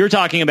you're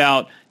talking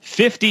about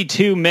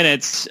 52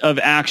 minutes of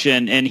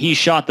action, and he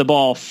shot the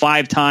ball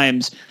 5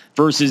 times.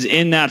 Versus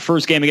in that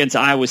first game against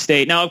Iowa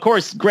State. Now, of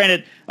course,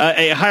 granted,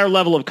 a higher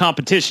level of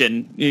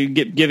competition, you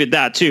give it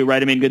that too, right?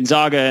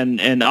 Gonzaga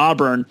and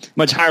Auburn,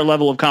 much higher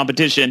level of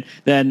competition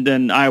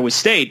than Iowa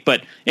State.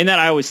 But in that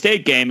Iowa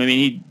State game,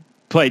 he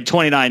played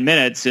 29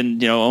 minutes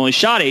and only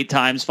shot 8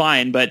 times,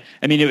 fine. But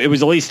it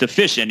was at least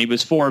efficient. He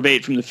was 4 of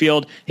 8 from the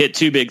field, hit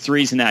 2 big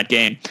threes in that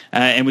game,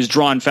 and was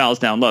drawing fouls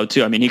down low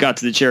too. He got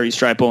to the charity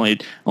stripe only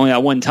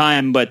that one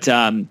time, but.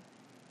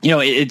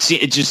 it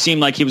just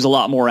seemed like he was a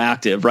lot more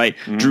active, right?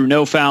 Mm-hmm. Drew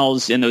no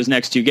fouls in those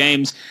next 2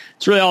 games.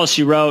 It's really all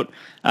she wrote.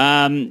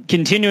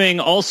 Continuing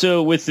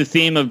also with the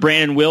theme of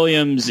Brandon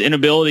Williams'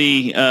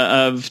 inability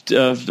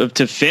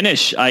to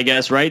finish, I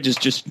guess, right?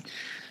 Just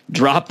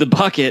drop the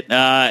bucket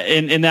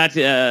in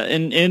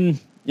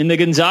the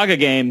Gonzaga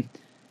game.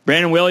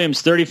 Brandon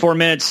Williams, 34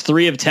 minutes,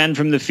 3 of 10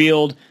 from the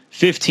field,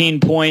 15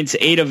 points,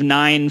 8 of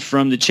 9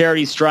 from the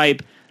charity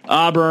stripe.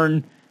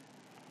 Auburn,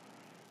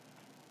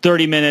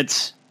 30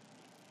 minutes,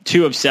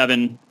 2 of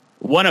 7,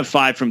 1 of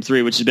 5 from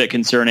 3, which is a bit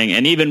concerning.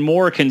 And even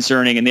more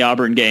concerning in the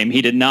Auburn game,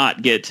 he did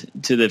not get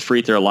to the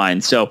free throw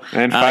line.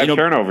 And 5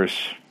 turnovers.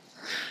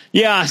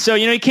 Yeah, so,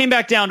 he came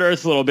back down to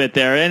earth a little bit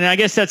there, and I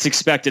guess that's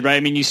expected, right? I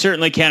mean, you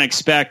certainly can't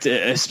expect,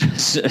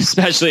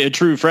 especially a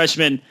true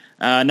freshman,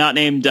 not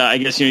named, I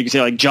guess you could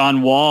say like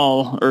John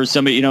Wall or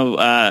somebody,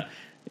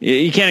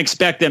 you can't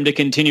expect them to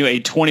continue a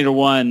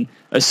 20-to-1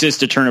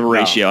 assist to turnover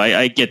ratio.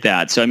 I get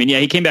that. So, I mean, yeah,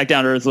 he came back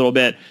down to earth a little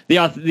bit.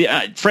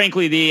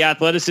 Frankly, the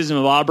athleticism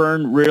of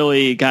Auburn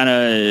really kind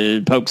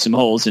of poked some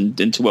holes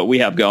into what we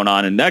have going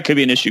on, and that could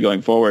be an issue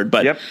going forward.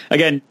 But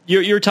again,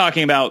 you're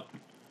talking about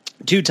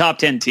 2 top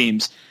 10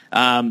 teams.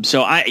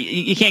 So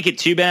you can't get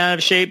too bad out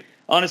of shape.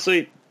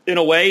 Honestly, in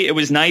a way, it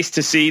was nice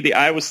to see the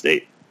Iowa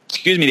State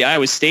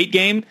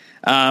game,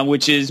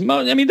 which is,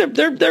 I mean,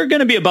 they're going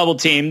to be a bubble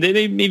team.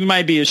 They even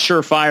might be a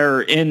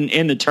surefire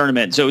in the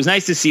tournament. So it was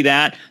nice to see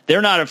that.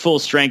 They're not at full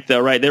strength though,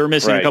 right? They were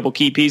missing a couple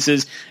key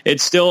pieces.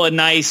 It's still a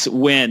nice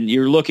win.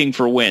 You're looking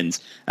for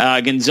wins.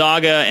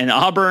 Gonzaga and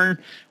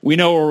Auburn, we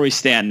know where we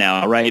stand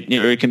now, right?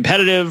 You're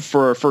competitive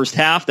for a first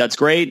half. That's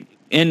great.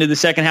 Into the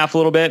second half a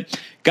little bit.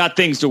 Got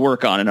things to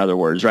work on, in other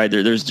words, right?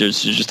 There's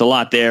just a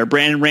lot there.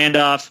 Brandon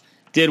Randolph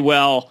did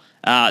well.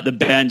 The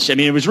bench, I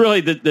mean, it was really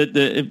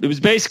it was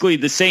basically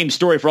the same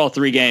story for all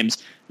 3 games.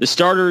 The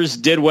starters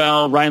did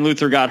well. Ryan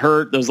Luther got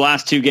hurt. Those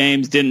last 2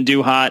 games didn't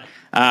do hot.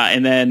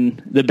 And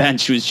then the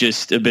bench was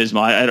just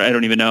abysmal. I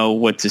don't even know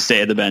what to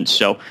say of the bench.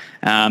 So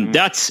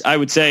that's, I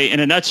would say, in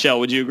a nutshell.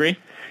 Would you agree?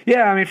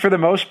 Yeah, I mean, for the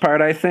most part,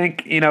 I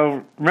think,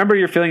 remember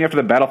your feeling after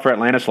the battle for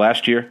Atlantis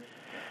last year?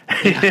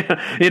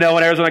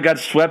 When Arizona got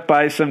swept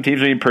by some teams.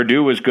 I mean,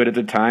 Purdue was good at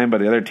the time, but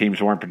the other teams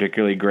weren't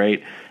particularly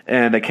great,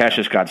 and the Cats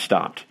just got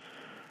stomped.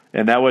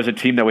 And that was a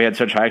team that we had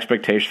such high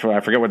expectations for. I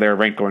forget where they were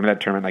ranked going to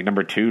that tournament, like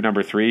number 2,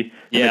 number 3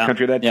 in the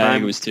country at that time. Yeah, I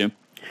think it was 2.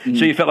 Mm-hmm.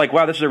 So you felt like,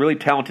 wow, this is a really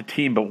talented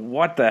team, but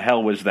what the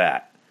hell was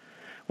that?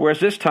 Whereas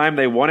this time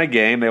they won a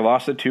game, they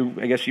lost it to,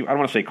 I guess I don't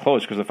want to say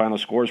close because the final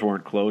scores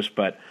weren't close,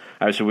 but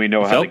obviously we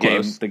know how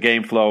the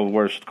game flow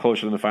was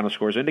closer than the final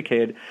scores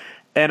indicated.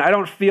 And I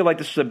don't feel like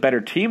this is a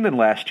better team than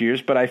last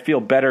year's, but I feel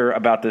better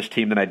about this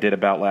team than I did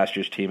about last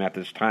year's team at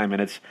this time.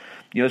 And it's,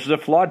 this is a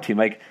flawed team.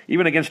 Like,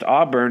 even against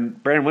Auburn,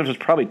 Brandon Williams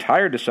was probably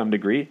tired to some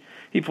degree.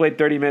 He played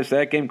 30 minutes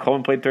that game.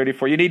 Cohen played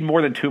 34. You need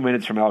more than 2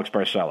 minutes from Alex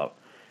Barcelo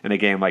in a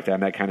game like that,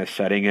 in that kind of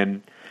setting.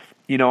 And,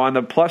 on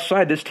the plus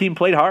side, this team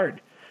played hard.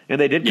 And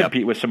they did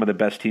compete with some of the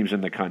best teams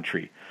in the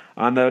country.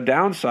 On the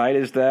downside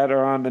is that,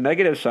 or on the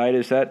negative side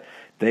is that,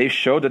 they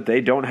showed that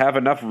they don't have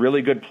enough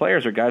really good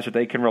players or guys that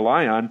they can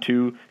rely on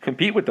to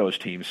compete with those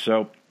teams.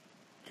 So,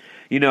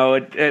 I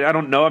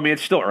don't know. I mean,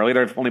 it's still early.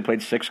 They've only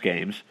played 6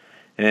 games,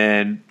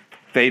 and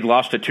they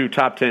lost to 2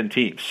 top 10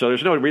 teams. So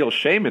there's no real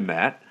shame in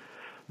that.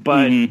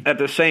 But at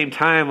the same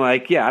time, I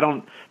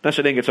don't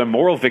necessarily think it's a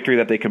moral victory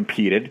that they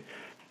competed.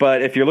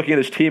 But if you're looking at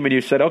this team and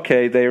you said,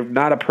 okay, they're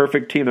not a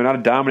perfect team, they're not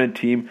a dominant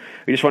team,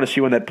 we just want to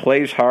see one that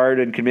plays hard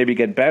and can maybe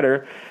get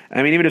better.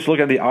 I mean, even just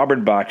looking at the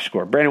Auburn box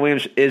score, Brandon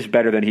Williams is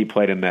better than he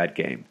played in that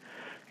game.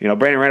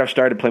 Brandon Randolph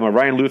started to play more.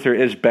 Ryan Luther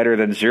is better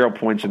than 0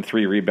 points and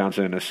 3 rebounds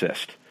and an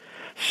assist.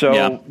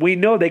 So we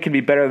know they can be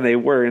better than they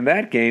were in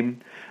that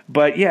game.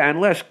 But,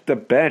 unless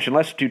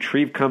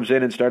Dutrieve comes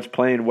in and starts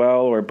playing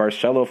well, or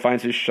Barcelo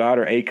finds his shot,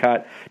 or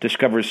Acott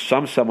discovers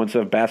some semblance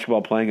of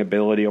basketball playing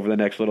ability over the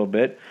next little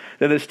bit,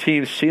 then this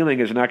team's ceiling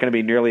is not going to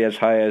be nearly as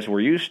high as we're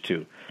used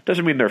to.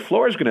 Doesn't mean their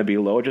floor is going to be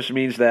low. It just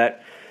means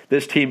that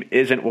this team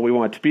isn't what we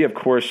want it to be. Of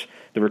course,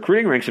 the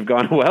recruiting ranks have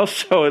gone well,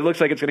 so it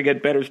looks like it's going to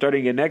get better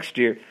starting in next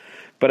year.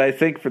 But I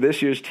think for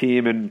this year's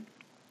team, and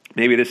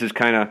maybe this is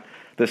kind of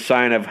the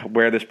sign of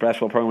where this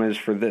basketball program is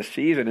for this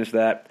season, is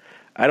that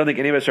I don't think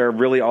any of us are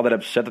really all that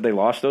upset that they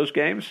lost those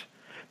games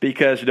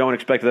because no one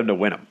expected them to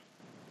win them.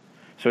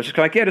 So it's just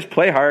kind of just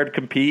play hard,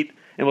 compete,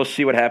 and we'll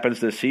see what happens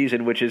this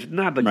season, which is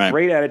not the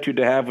great attitude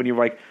to have when you're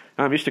like,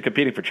 I'm used to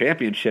competing for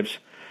championships.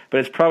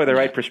 But it's probably the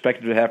right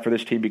perspective to have for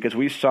this team because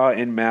we saw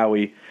in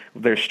Maui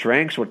their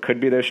strengths, what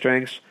could be their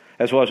strengths,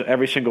 as well as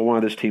every single one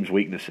of this team's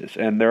weaknesses.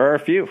 And there are a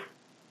few.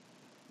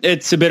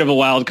 It's a bit of a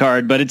wild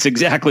card, but it's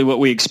exactly what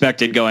we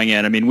expected going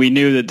in. I mean, we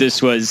knew that this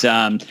was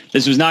not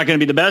going to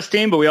be the best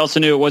team, but we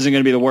also knew it wasn't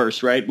going to be the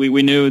worst, right? We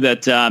knew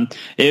that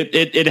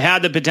it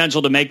had the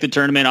potential to make the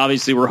tournament.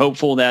 Obviously, we're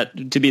hopeful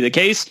that to be the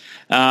case.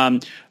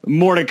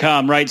 More to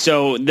come, right?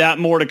 So that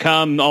more to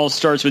come all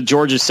starts with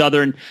Georgia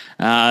Southern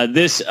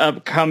this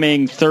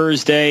upcoming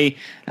Thursday.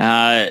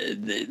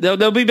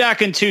 They'll be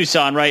back in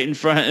Tucson, right in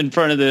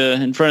front of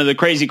the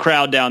crazy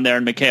crowd down there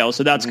in McHale.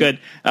 So that's good.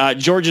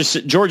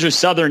 Georgia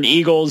Southern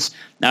Eagles.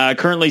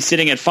 currently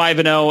sitting at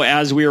 5-0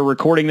 as we are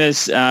recording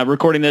this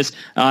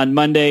on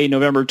Monday,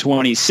 November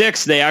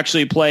 26th. They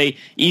actually play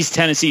East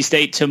Tennessee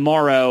State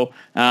tomorrow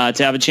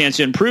to have a chance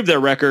to improve their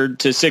record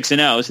to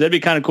 6-0. So that'd be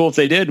kind of cool if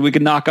they did. We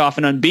could knock off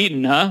an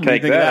unbeaten, huh?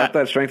 Take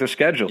that strength of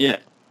schedule. Yeah.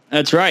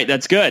 That's right.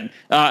 That's good.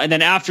 And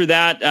then after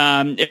that,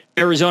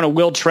 Arizona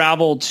will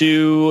travel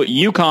to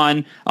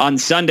UConn on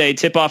Sunday.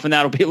 Tip-off and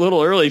that will be a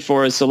little early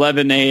for us,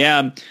 11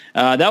 a.m.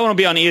 That one will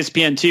be on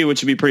ESPN2,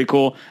 which would be pretty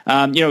cool.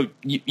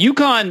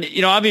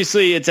 UConn,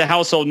 obviously it's a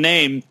household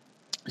name,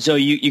 so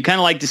you kind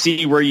of like to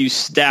see where you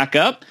stack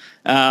up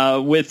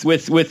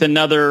with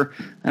another.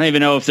 I don't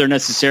even know if they're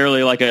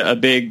necessarily like a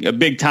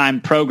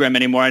big-time program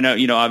anymore. I know,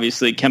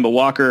 obviously Kemba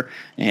Walker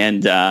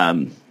and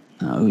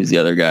who's the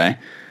other guy?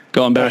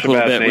 Going back a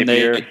little bit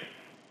Napier. when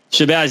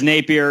Shabazz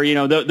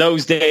Napier,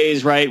 those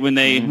days, right, when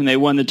they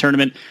won the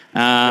tournament.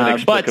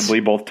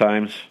 Inexplicably both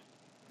times.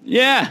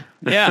 Yeah,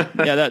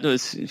 that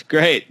was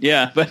great.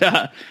 Yeah,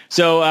 but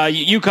so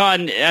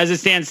UConn, as it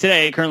stands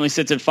today, currently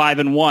sits at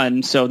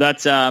 5-1. So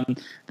that's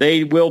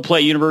they will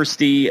play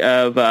University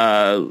of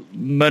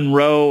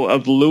Monroe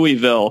of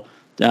Louisville.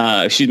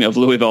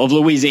 Of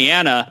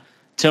Louisiana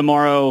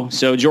tomorrow.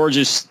 So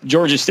Georgia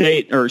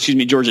State, or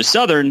Georgia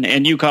Southern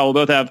and UConn will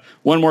both have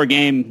one more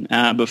game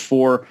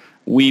before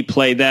we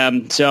play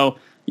them. So,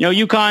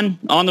 UConn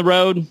on the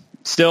road,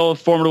 still a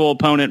formidable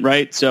opponent,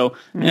 right? So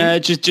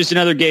just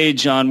another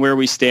gauge on where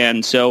we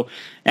stand. So,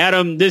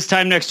 Adam, this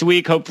time next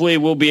week, hopefully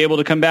we'll be able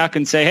to come back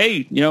and say,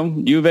 hey,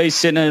 U of A's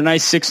sitting at a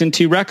nice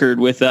 6-2 record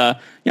with, I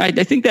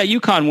think that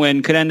UConn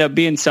win could end up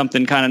being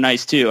something kind of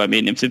nice too. I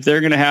mean, if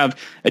they're going to have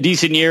a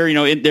decent year,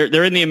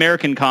 they're in the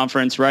American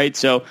Conference, right?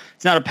 So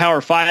it's not a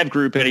Power 5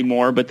 group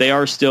anymore, but they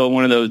are still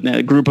one of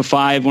those group of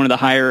 5, one of the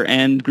higher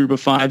end group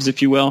of 5s,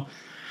 if you will.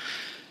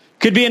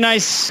 Could be a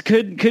nice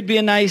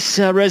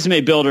resume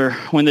builder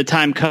when the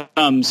time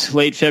comes,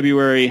 late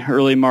February,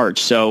 early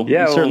March. So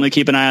certainly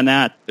keep an eye on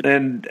that.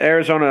 And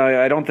Arizona,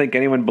 I don't think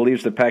anyone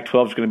believes the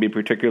Pac-12 is going to be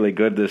particularly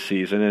good this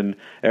season. And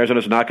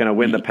Arizona's not going to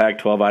win the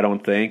Pac-12, I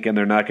don't think. And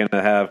they're not going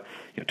to have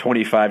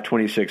 25,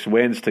 26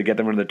 wins to get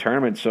them into the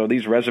tournament. So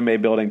these resume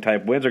building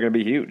type wins are going to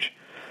be huge.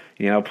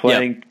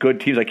 Playing good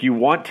teams, like you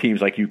want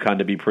teams like UConn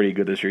to be pretty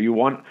good this year. You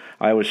want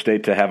Iowa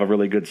State to have a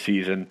really good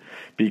season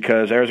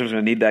because Arizona's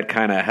going to need that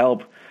kind of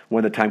help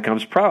when the time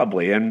comes,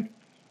 probably. And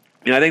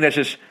I think that's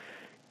just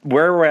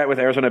where we're at with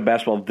Arizona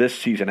basketball this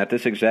season at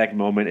this exact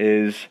moment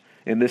is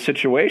in this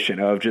situation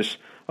of just,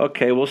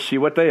 okay, we'll see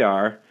what they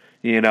are.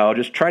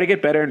 Just try to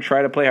get better and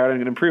try to play hard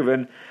and improve.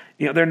 And,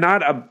 they're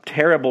not a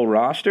terrible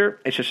roster.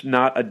 It's just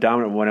not a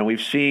dominant one. And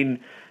we've seen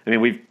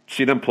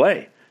them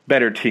play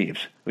better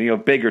teams,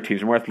 bigger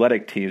teams, more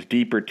athletic teams,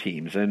 deeper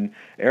teams. And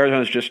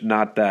Arizona's just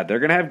not that. They're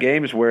going to have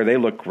games where they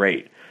look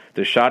great.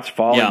 The shots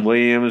fall in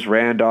Williams,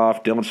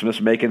 Randolph, Dylan Smith's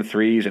making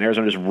threes, and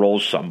Arizona just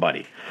rolls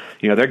somebody.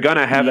 They're going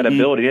to have that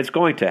ability. It's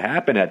going to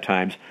happen at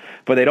times,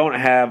 but they don't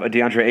have a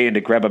DeAndre Ayton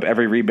to grab up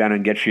every rebound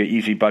and get you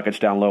easy buckets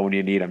down low when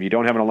you need them. You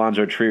don't have an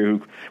Alonzo Trier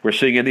who we're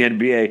seeing in the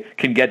NBA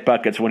can get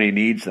buckets when he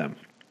needs them.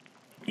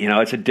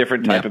 It's a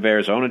different type of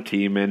Arizona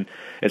team, and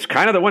it's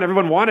kind of the one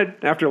everyone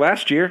wanted after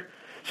last year.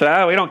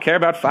 So we don't care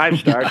about 5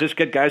 stars, just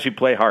get guys who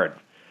play hard.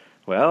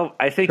 Well,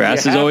 I think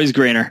grass is always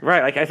greener.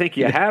 Right. I think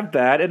you have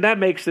that, and that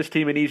makes this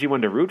team an easy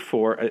one to root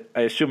for,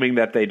 assuming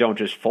that they don't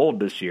just fold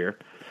this year.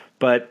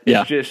 But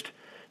it's just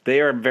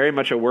they are very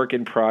much a work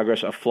in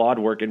progress, a flawed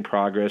work in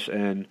progress,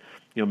 and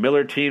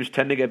Miller teams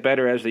tend to get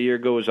better as the year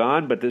goes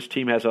on, but this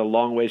team has a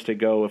long ways to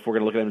go if we're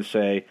going to look at them and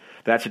say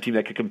that's a team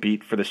that could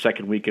compete for the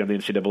second weekend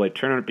of the NCAA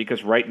tournament,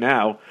 because right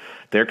now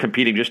they're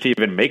competing just to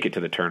even make it to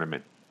the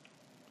tournament.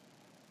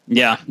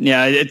 Yeah,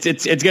 it's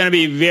going to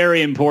be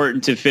very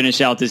important to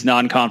finish out this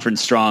non-conference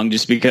strong,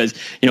 just because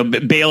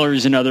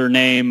Baylor's another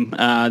name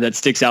that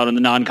sticks out in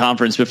the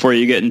non-conference before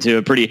you get into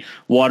a pretty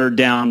watered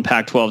down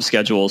Pac-12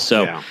 schedule.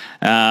 So,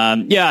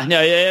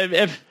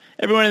 if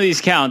every one of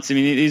these counts. I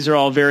mean, these are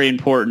all very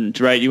important,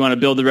 right? You want to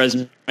build the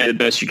resume the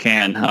best you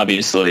can,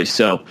 obviously.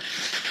 So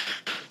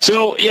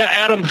yeah,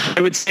 Adam,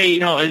 I would say,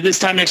 this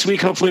time next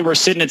week, hopefully we're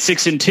sitting at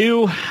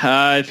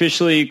 6-2,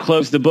 officially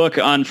close the book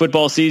on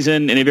football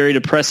season in a very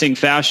depressing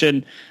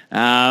fashion.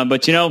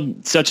 But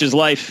such is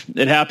life.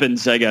 It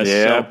happens, I guess.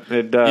 Yeah, so,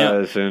 it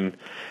does. Yeah. And,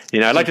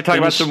 I'd like to talk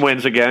about some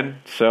wins again.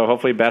 So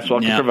hopefully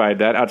basketball can provide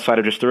that outside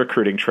of just the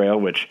recruiting trail,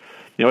 which,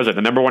 is it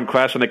the number 1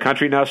 class in the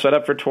country now set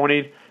up for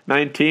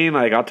 2019?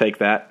 I'll take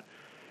that.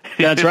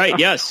 That's right.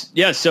 Yes.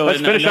 So let's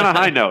finish on a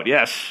high note.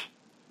 Yes.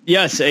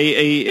 Yes,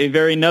 a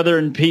very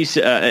important piece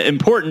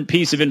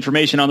of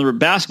information on the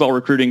basketball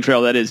recruiting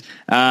trail. That is,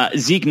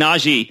 Zeke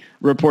Naji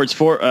reports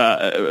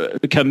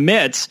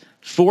commits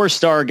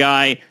 4-star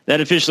guy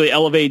that officially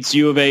elevates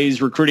U of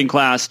A's recruiting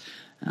class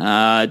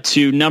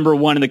to number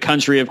 1 in the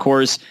country. Of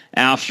course,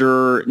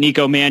 after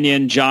Nico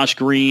Mannion, Josh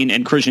Green,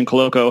 and Christian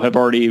Coloco have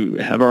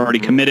already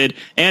committed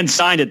and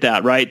signed at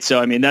that. Right. So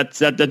I mean that's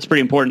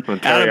pretty important.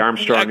 And Terry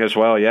Armstrong as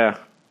well. Yeah.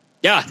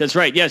 Yeah, that's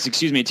right. Yes,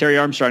 Terry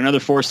Armstrong, another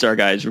 4-star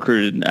guy, is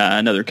recruited,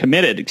 another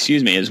committed,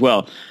 as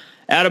well.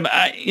 Adam,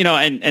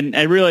 and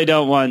I really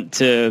don't want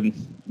to,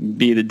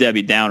 be the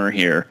Debbie Downer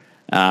here.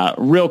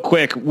 Real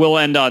quick, we'll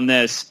end on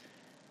this.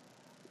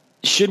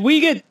 Should we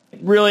get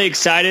really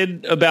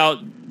excited about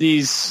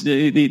these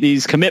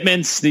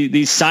commitments,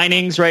 these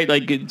signings, right?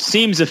 Like, it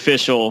seems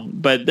official,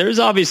 but there's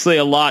obviously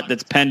a lot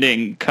that's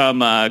pending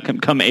come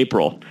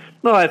April.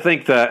 Well, I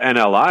think the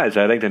NLIs,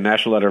 I think the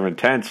National Letter of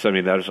Intents, I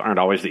mean, those aren't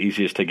always the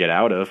easiest to get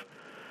out of.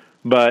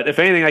 But if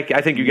anything,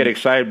 I think you get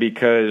excited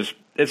because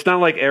it's not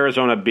like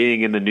Arizona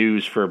being in the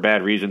news for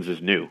bad reasons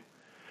is new.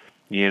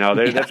 You know,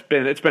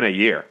 it's been a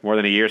year, more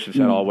than a year since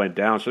that all went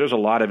down. So there's a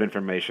lot of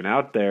information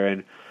out there.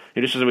 And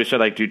just as we said,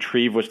 like,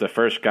 Dutrieve was the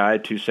first guy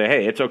to say,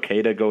 hey, it's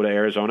okay to go to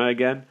Arizona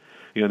again.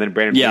 You know, then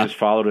Brandon Williams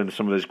followed into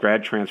some of his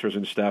grad transfers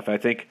and stuff. I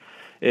think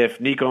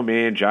if Nico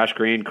Mann, Josh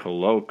Green,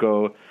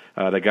 Koloko,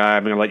 the guy,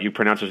 I'm going to let you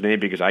pronounce his name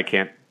because I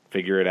can't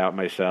figure it out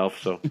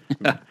myself. So,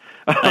 and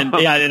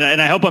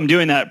I hope I'm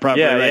doing that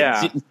properly. Yeah,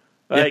 right?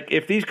 Like,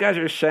 if these guys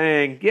are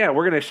saying, yeah,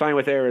 we're going to sign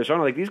with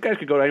Arizona, like, these guys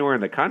could go anywhere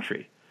in the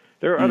country.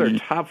 There are other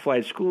top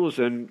flight schools,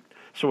 and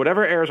so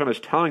whatever Arizona is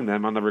telling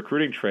them on the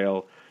recruiting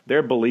trail,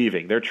 they're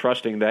believing, they're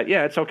trusting that,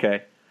 yeah, it's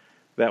okay.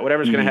 That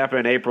whatever's going to happen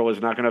in April is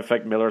not going to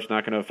affect Miller, it's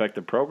not going to affect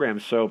the program.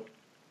 So,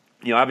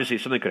 obviously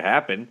something could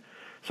happen.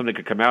 Something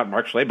could come out.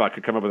 Mark Schlabach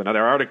could come up with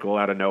another article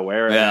out of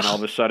nowhere, and all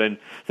of a sudden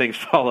things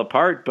fall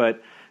apart.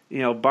 But,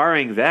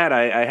 barring that,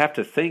 I have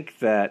to think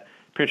that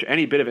pretty much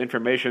any bit of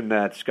information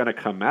that's going to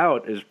come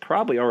out is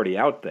probably already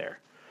out there.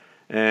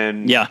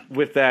 And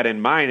with that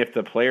in mind, if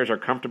the players are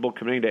comfortable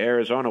committing to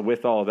Arizona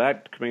with all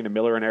that, committing to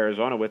Miller in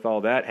Arizona with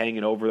all that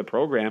hanging over the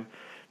program,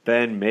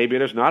 then maybe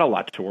there's not a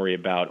lot to worry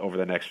about over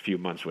the next few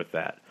months with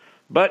that.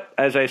 But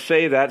as I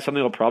say that,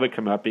 something will probably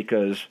come up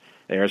because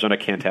Arizona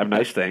can't have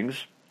nice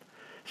things.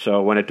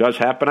 So when it does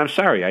happen, I'm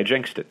sorry, I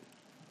jinxed it.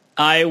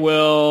 I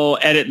will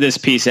edit this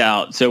piece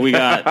out. So we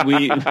got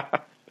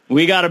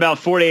we got about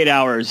 48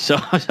 hours. So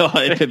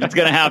if it's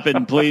going to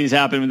happen, please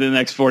happen within the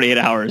next 48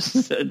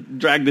 hours.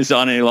 Drag this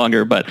on any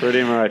longer, but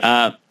pretty much.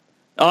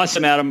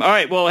 Awesome, Adam. All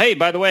right. Well, hey,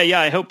 by the way,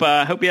 I hope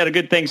you had a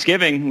good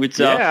Thanksgiving. It's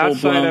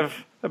outside of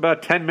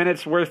about 10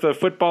 minutes worth of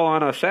football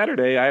on a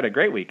Saturday, I had a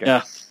great weekend.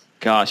 Yeah.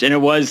 Gosh, and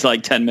it was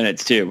like 10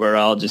 minutes, too, where it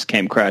all just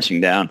came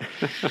crashing down.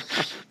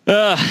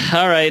 All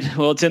right.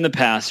 Well, it's in the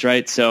past,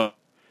 right? So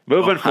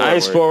moving forward.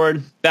 Eyes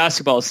forward.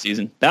 Basketball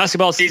season.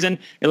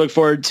 You look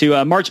forward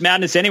to March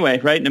Madness anyway,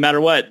 right? No matter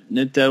what.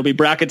 It'll be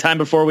bracket time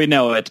before we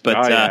know it.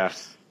 But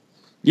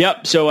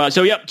yep. So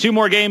 2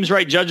 more games,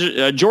 right?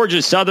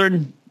 Georgia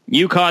Southern,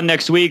 UConn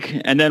next week,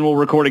 and then we'll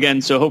record again.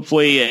 So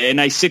hopefully a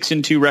nice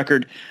 6-2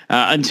 record.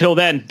 Until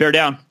then, bear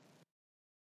down.